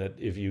assumption that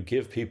if you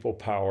give people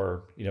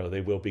power, they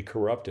will be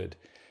corrupted.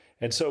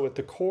 And so at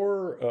the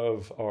core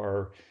of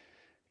our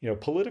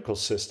political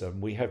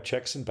system, we have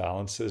checks and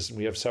balances, and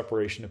we have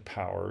separation of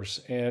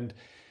powers. And,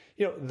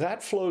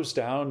 that flows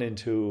down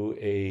into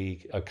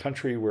a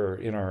country where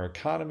in our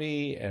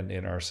economy and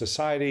in our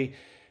society,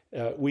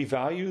 we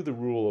value the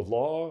rule of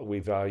law, we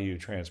value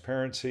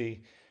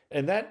transparency.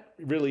 And that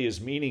really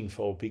is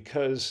meaningful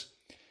because,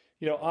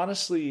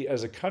 honestly,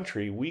 as a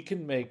country, we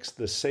can make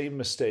the same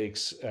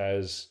mistakes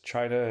as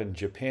China and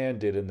Japan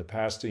did in the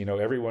past.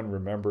 Everyone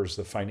remembers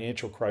the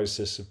financial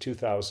crisis of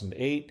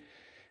 2008,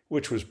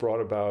 which was brought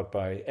about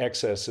by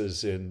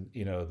excesses in,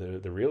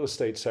 the real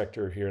estate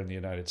sector here in the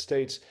United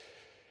States.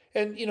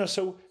 And,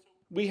 so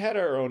we had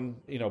our own,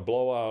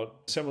 blowout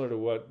similar to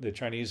what the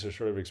Chinese are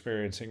sort of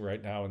experiencing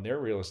right now in their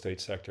real estate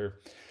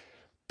sector.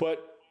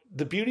 But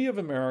the beauty of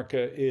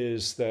America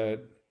is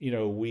that,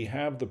 we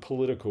have the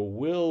political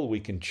will,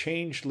 we can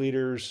change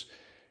leaders,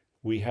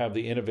 we have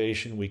the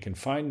innovation, we can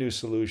find new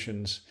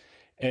solutions,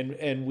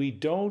 and we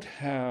don't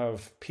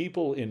have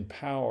people in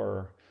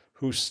power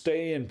who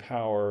stay in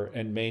power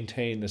and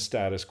maintain the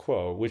status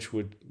quo, which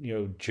would,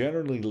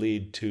 generally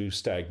lead to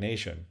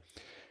stagnation.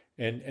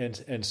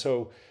 And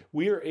so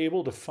we are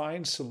able to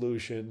find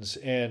solutions.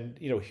 And,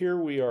 here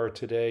we are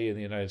today in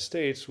the United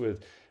States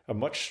with a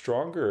much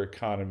stronger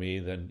economy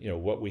than,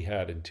 what we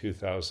had in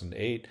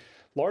 2008,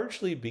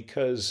 largely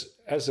because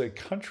as a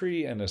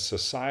country and a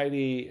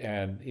society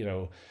and,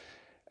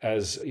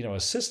 as, a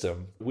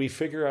system, we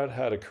figure out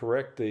how to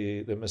correct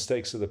the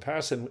mistakes of the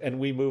past and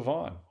we move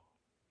on.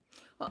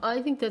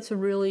 I think that's a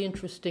really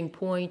interesting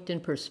point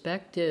in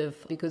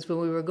perspective, because when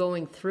we were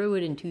going through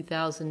it in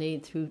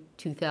 2008 through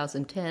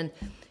 2010,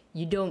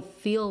 you don't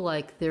feel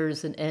like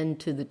there's an end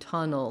to the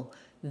tunnel,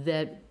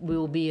 that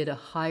will be at a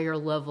higher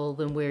level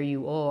than where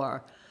you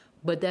are.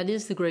 But that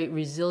is the great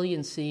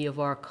resiliency of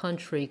our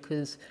country,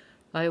 because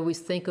I always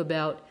think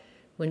about,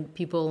 when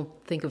people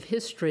think of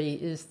history,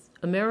 is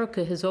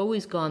America has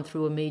always gone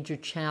through a major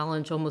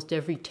challenge almost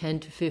every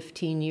 10 to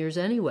 15 years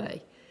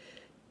anyway.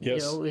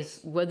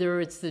 Yes.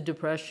 Whether it's the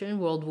Depression,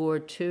 World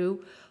War II,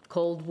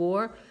 Cold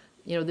War,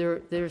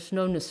 there's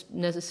no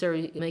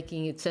necessary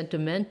making it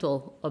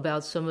sentimental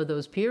about some of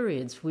those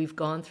periods. We've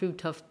gone through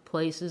tough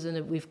places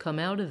and we've come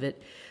out of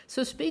it.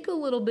 So speak a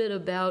little bit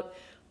about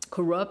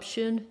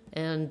corruption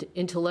and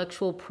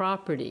intellectual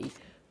property.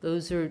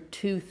 Those are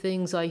two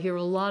things I hear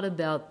a lot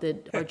about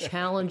that are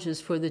challenges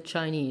for the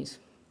Chinese.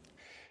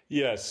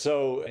 Yes.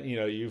 So,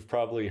 you've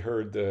probably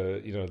heard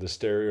the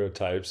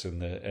stereotypes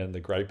and the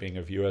griping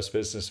of U.S.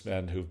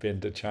 businessmen who've been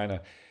to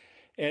China.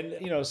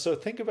 And, so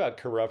think about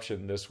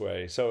corruption this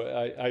way. So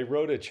I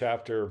wrote a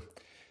chapter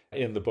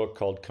in the book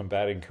called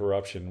Combating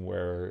Corruption,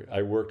 where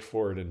I worked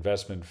for an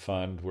investment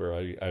fund where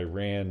I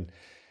ran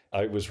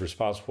I was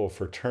responsible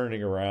for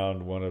turning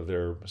around one of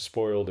their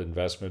spoiled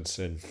investments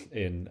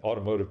in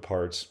automotive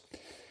parts.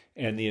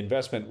 And the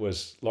investment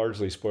was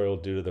largely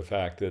spoiled due to the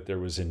fact that there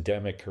was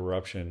endemic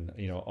corruption,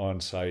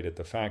 on site at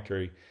the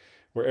factory,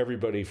 where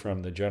everybody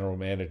from the general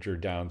manager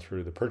down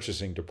through the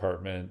purchasing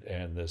department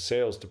and the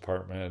sales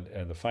department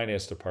and the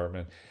finance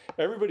department,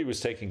 everybody was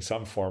taking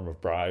some form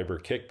of bribe or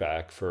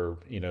kickback for,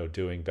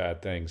 doing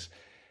bad things.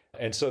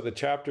 And so the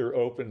chapter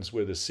opens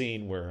with a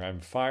scene where I'm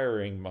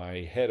firing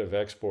my head of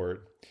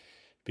export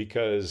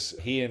because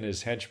he and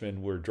his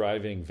henchmen were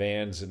driving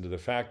vans into the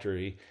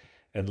factory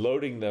and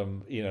loading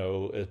them,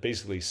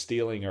 basically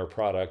stealing our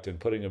product and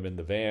putting them in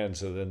the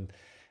vans. And then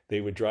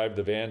they would drive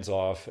the vans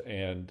off,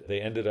 and they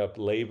ended up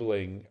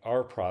labeling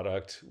our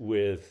product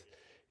with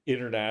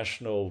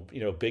international,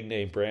 big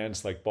name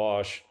brands like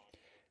Bosch.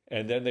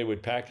 And then they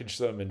would package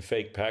them in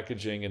fake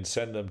packaging and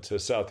send them to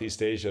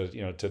Southeast Asia,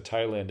 to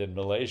Thailand and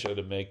Malaysia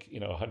to make,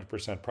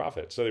 100%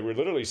 profit. So they were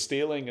literally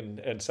stealing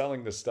and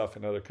selling this stuff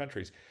in other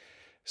countries.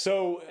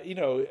 So,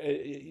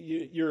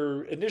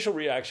 your initial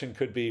reaction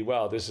could be,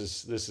 wow, this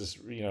is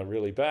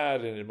really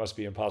bad, and it must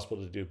be impossible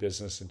to do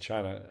business in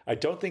China. I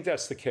don't think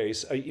that's the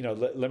case.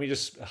 Let me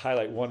just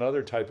highlight one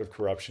other type of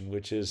corruption,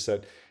 which is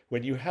that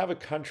when you have a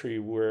country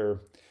where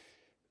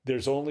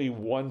there's only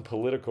one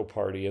political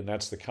party, and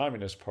that's the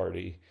Communist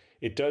Party,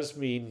 it does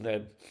mean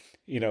that,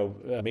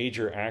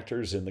 major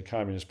actors in the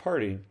Communist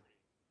Party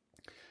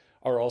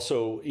are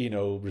also,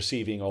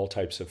 receiving all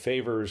types of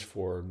favors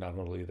for not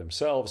only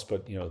themselves,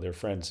 but, their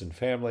friends and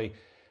family,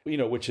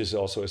 which is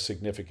also a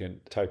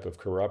significant type of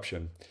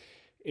corruption.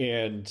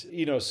 And,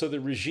 so the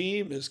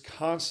regime is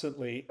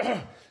constantly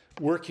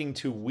working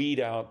to weed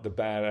out the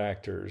bad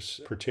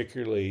actors,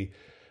 particularly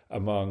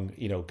among,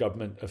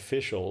 government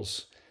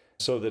officials,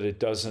 so that it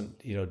doesn't,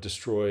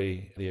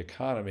 destroy the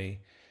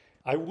economy.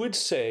 I would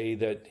say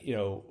that,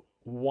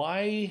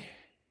 why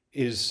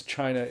is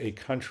China a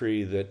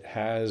country that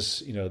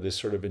has, this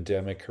sort of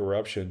endemic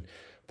corruption?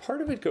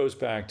 Part of it goes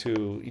back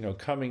to,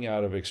 coming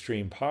out of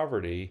extreme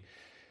poverty.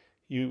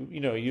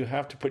 You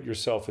have to put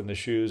yourself in the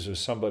shoes of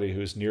somebody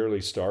who's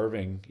nearly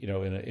starving,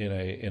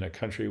 in a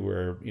country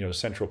where,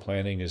 central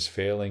planning is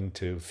failing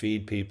to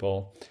feed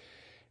people.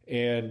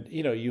 And,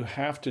 you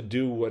have to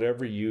do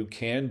whatever you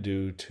can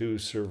do to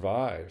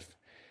survive.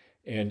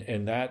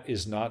 And that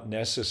is not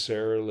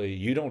necessarily,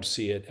 you don't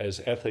see it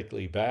as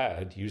ethically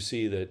bad. You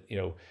see that,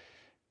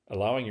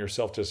 allowing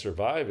yourself to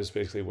survive is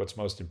basically what's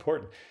most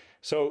important.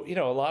 So,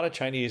 a lot of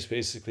Chinese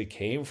basically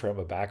came from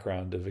a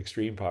background of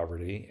extreme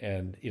poverty.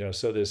 And,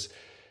 so this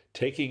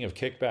taking of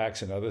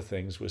kickbacks and other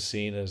things was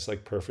seen as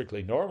like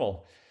perfectly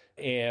normal.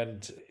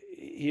 And,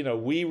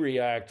 we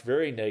react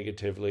very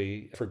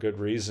negatively for good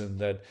reason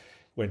that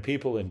when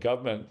people in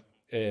government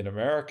in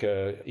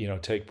America,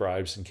 take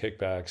bribes and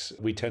kickbacks,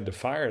 we tend to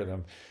fire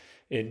them.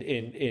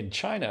 In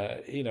China,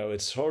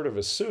 it's sort of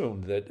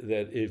assumed that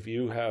if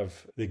you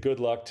have the good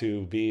luck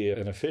to be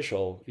an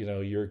official,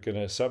 you're going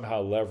to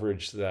somehow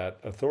leverage that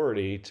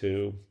authority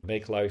to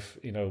make life,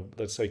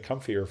 let's say,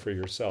 comfier for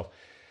yourself.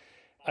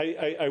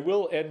 I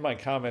will end my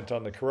comment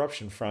on the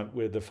corruption front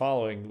with the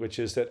following, which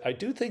is that I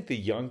do think the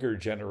younger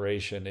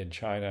generation in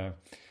China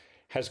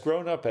has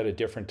grown up at a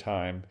different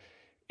time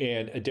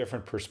and a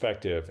different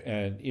perspective.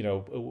 And,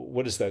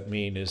 what does that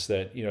mean is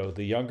that,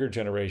 the younger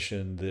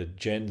generation, the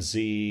Gen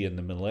Z and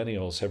the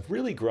millennials have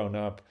really grown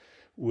up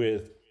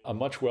with a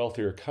much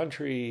wealthier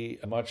country,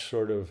 a much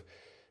sort of,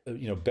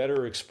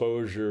 better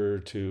exposure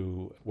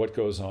to what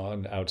goes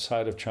on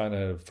outside of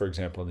China. For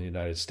example, in the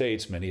United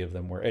States, many of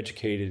them were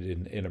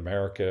educated in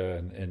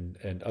America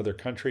and other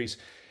countries.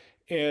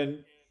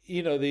 And,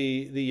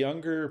 the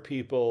younger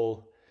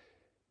people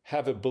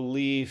have a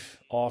belief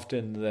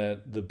often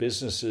that the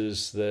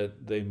businesses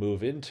that they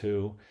move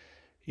into,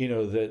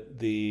 that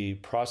the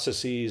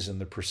processes and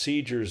the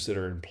procedures that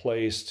are in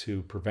place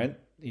to prevent,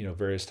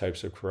 various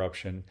types of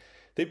corruption,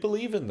 they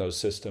believe in those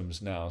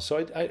systems now.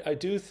 So I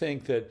do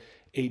think that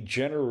a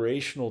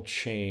generational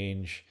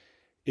change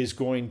is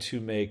going to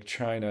make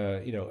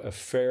China, a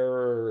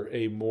fairer,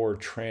 a more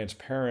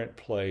transparent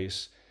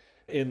place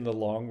in the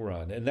long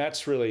run. And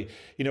that's really,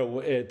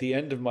 at the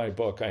end of my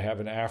book, I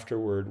have an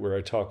afterword where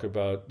I talk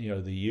about,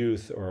 the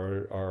youth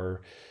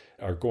are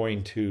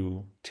going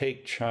to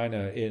take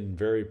China in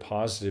very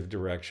positive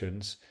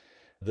directions.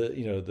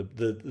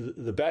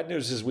 The bad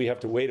news is we have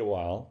to wait a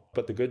while,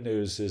 but the good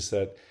news is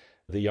that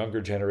the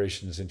younger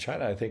generations in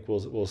China, I think,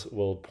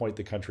 will point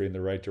the country in the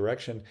right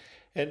direction,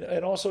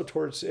 and also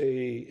towards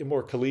a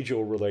more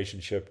collegial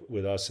relationship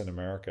with us in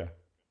America.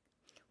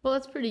 Well,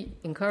 that's pretty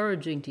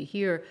encouraging to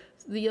hear.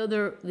 The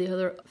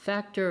other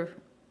factor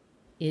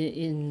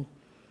in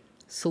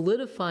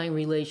solidifying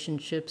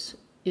relationships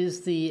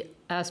is the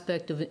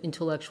aspect of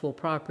intellectual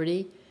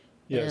property.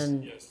 Yes.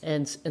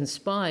 And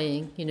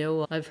spying.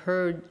 I've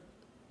heard,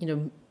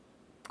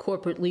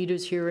 corporate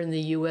leaders here in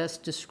the U.S.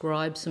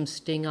 describe some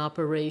sting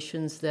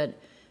operations that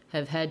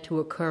have had to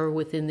occur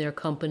within their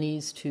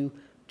companies to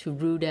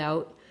root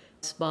out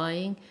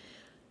spying.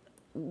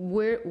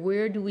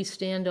 Where do we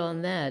stand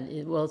on that?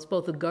 Well, it's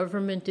both a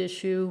government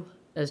issue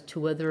as to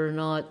whether or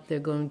not they're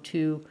going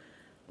to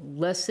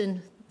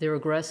lessen their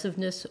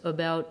aggressiveness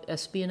about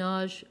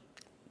espionage,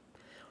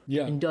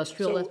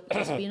 industrial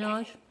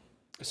espionage?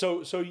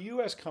 So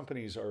U.S.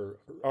 companies are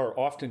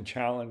often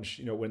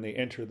challenged, when they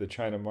enter the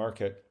China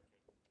market,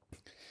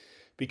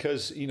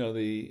 because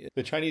the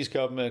Chinese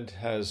government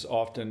has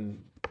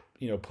often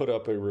put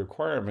up a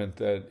requirement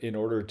that in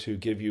order to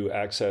give you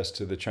access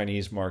to the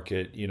Chinese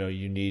market,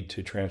 you need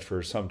to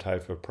transfer some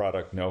type of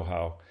product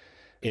know-how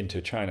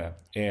into China.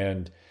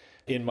 And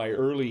in my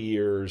early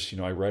years,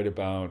 I write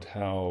about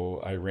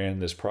how I ran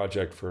this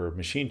project for a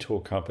machine tool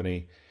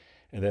company,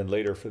 and then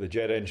later for the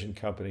jet engine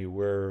company,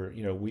 where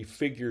we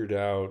figured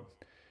out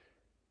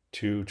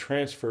to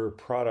transfer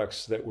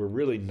products that were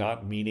really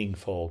not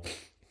meaningful,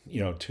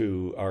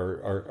 to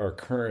our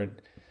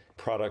current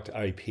product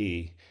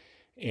IP,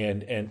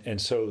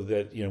 and so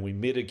that we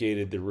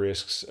mitigated the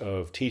risks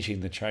of teaching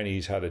the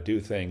Chinese how to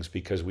do things,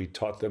 because we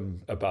taught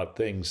them about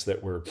things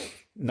that were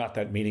not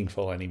that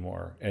meaningful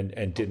anymore,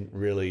 and didn't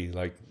really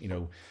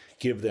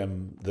give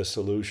them the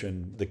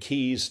solution, the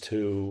keys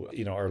to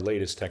our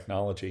latest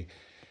technology.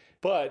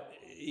 But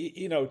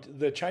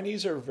the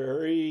Chinese are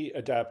very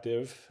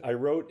adaptive. I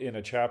wrote in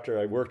a chapter,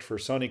 I worked for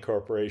Sony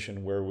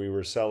Corporation, where we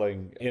were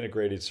selling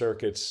integrated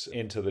circuits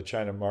into the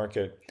China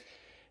market.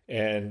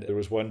 And there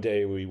was one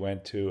day we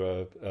went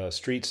to a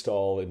street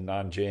stall in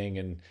Nanjing.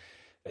 And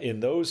in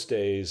those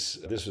days,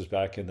 this was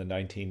back in the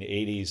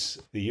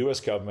 1980s, the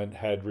US government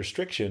had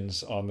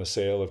restrictions on the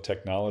sale of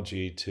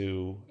technology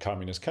to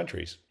communist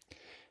countries.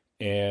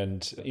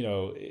 And,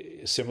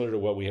 similar to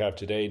what we have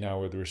today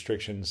now with the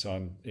restrictions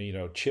on,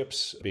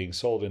 chips being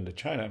sold into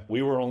China,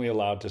 we were only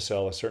allowed to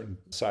sell a certain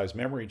size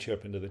memory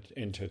chip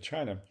into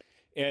China.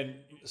 And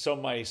so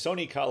my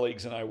Sony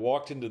colleagues and I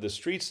walked into the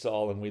street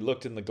stall, and we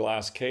looked in the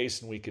glass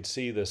case, and we could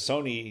see the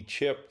Sony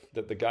chip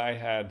that the guy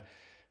had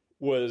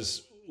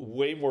was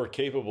way more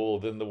capable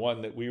than the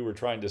one that we were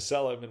trying to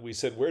sell him. And we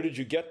said, "Where did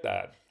you get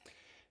that?"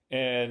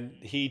 And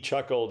he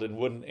chuckled and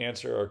wouldn't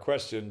answer our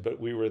question,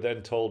 but we were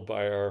then told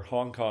by our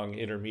Hong Kong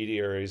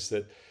intermediaries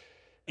that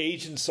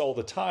agents all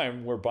the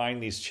time were buying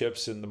these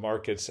chips in the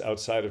markets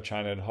outside of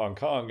China and Hong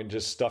Kong and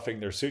just stuffing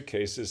their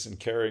suitcases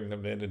and carrying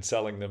them in and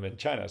selling them in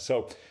China.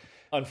 So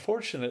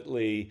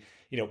unfortunately,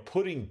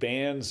 putting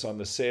bans on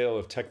the sale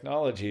of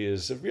technology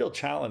is a real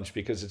challenge,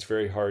 because it's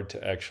very hard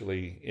to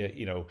actually,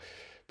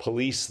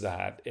 police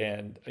that.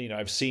 And,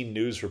 I've seen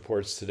news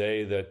reports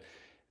today that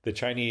the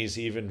Chinese,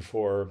 even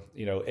for,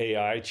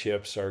 AI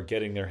chips, are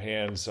getting their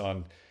hands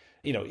on,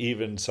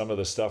 even some of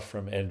the stuff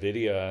from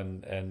NVIDIA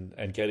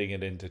and getting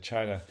it into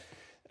China.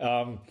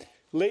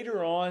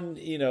 Later on,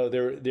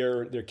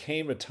 there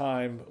came a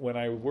time when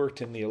I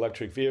worked in the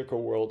electric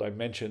vehicle world. I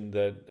mentioned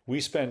that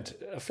we spent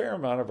a fair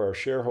amount of our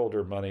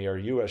shareholder money, our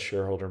U.S.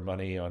 shareholder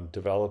money, on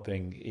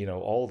developing,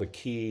 all the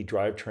key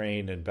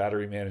drivetrain and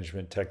battery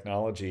management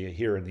technology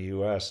here in the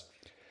U.S.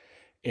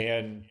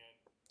 And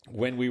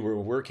when we were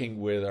working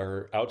with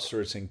our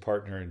outsourcing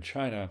partner in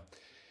China,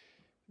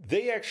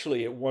 they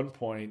actually at one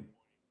point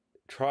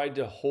tried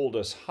to hold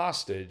us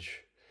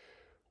hostage,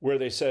 where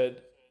they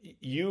said,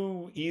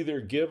 "You either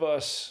give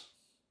us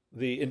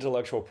the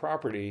intellectual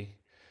property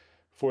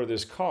for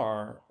this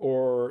car,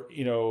 or,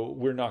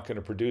 we're not going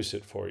to produce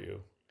it for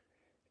you."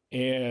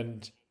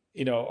 And,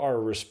 our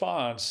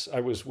response,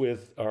 I was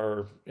with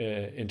our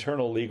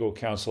internal legal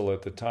counsel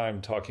at the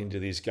time talking to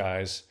these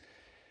guys,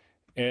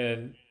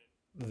 and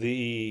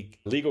the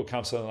legal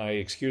counsel and I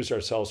excused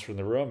ourselves from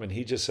the room, and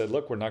he just said,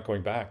 "Look, we're not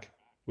going back.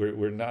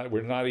 We're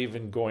not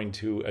even going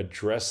to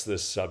address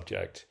this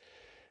subject."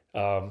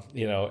 So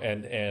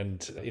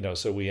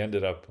we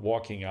ended up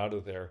walking out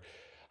of there.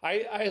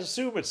 I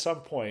assume at some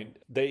point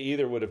they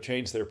either would have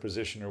changed their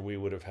position, or we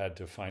would have had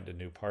to find a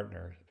new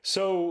partner.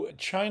 So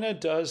China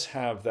does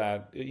have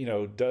that,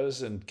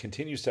 does and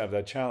continues to have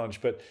that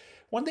challenge. But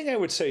one thing I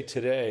would say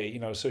today,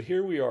 so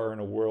here we are in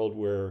a world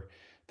where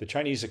the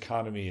Chinese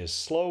economy is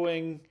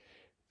slowing.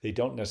 They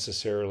don't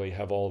necessarily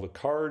have all the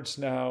cards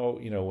now,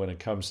 when it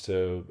comes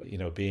to,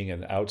 being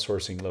an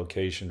outsourcing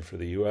location for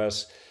the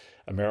U.S.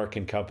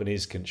 American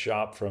companies can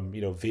shop from,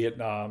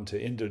 Vietnam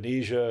to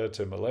Indonesia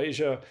to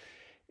Malaysia.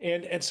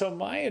 And so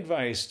my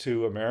advice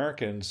to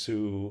Americans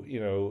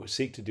who,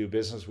 seek to do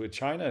business with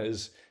China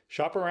is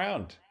shop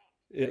around.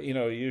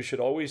 You should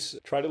always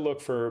try to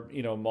look for,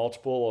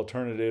 multiple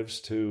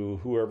alternatives to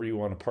whoever you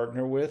want to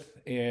partner with.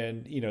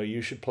 And,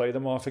 you should play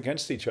them off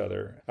against each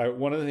other.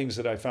 One of the things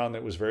that I found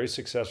that was very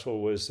successful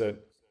was that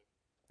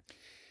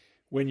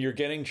when you're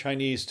getting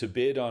Chinese to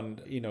bid on,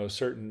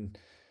 certain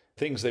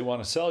things they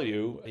want to sell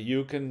you,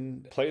 you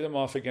can play them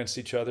off against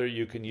each other.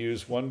 You can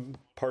use one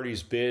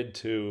party's bid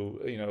to,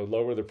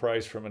 lower the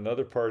price from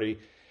another party.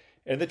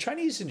 And the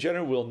Chinese in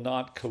general will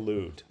not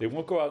collude. They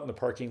won't go out in the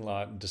parking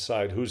lot and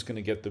decide who's going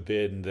to get the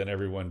bid, and then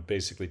everyone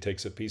basically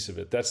takes a piece of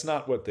it. That's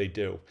not what they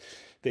do.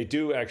 They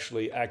do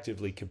actually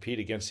actively compete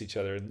against each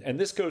other. And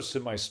this goes to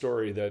my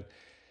story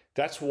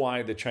that's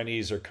why the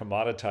Chinese are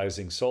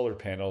commoditizing solar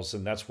panels,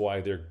 and that's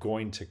why they're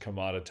going to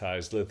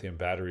commoditize lithium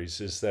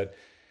batteries, is that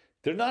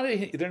they're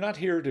not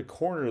here to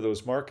corner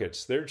those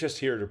markets. They're just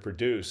here to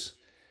produce.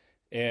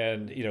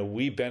 And,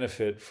 we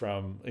benefit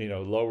from,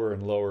 lower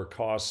and lower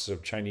costs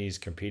of Chinese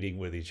competing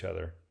with each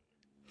other.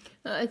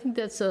 I think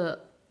that's a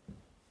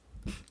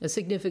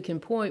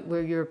significant point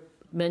where you're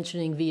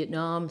mentioning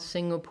Vietnam,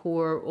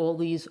 Singapore, all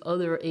these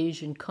other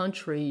Asian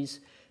countries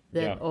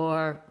that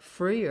are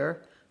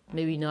freer,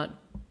 maybe not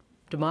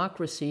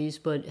democracies,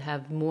 but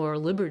have more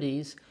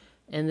liberties,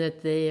 and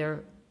that they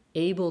are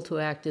able to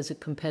act as a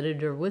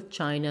competitor with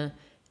China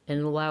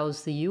and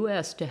allows the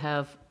U.S. to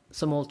have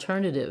some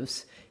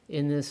alternatives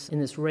in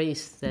this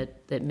race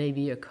that may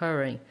be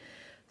occurring.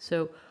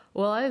 So,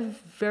 well, I've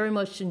very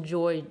much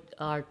enjoyed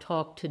our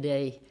talk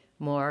today,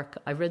 Mark.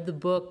 I read the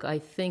book. I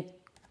think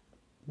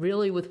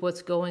really with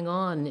what's going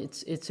on,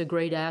 it's a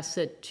great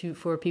asset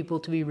for people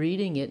to be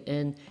reading it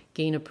and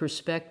gain a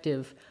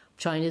perspective.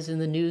 China's in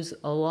the news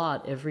a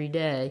lot every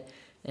day,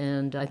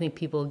 and I think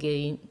people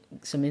gain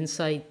some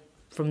insight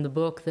from the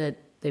book that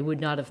they would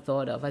not have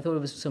thought of. I thought it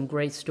was some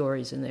great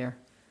stories in there.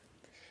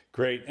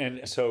 Great.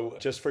 And so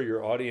just for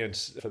your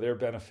audience, for their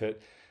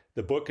benefit,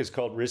 the book is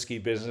called Risky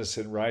Business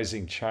in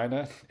Rising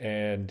China,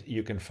 and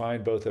you can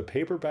find both a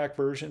paperback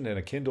version and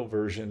a Kindle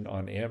version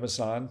on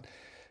Amazon.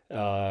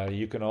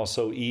 You can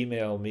also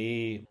email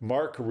me,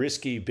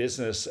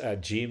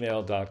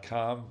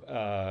 markriskybusiness@gmail.com,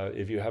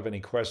 if you have any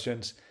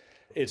questions.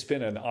 It's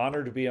been an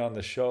honor to be on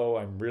the show.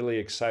 I'm really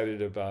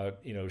excited about,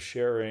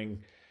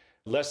 sharing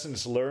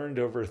lessons learned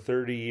over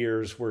 30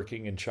 years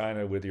working in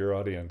China with your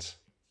audience.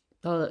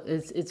 Oh,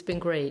 it's been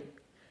great.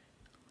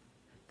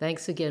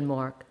 Thanks again,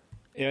 Mark.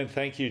 And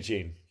thank you,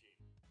 Gene.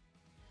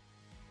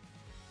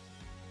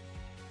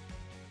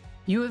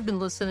 You have been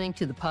listening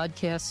to the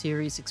podcast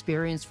series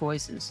Experienced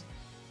Voices.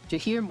 To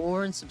hear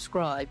more and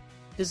subscribe,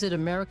 visit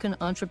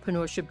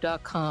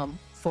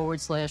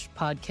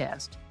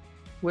AmericanEntrepreneurship.com/podcast,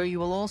 where you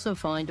will also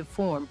find a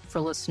form for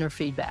listener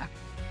feedback.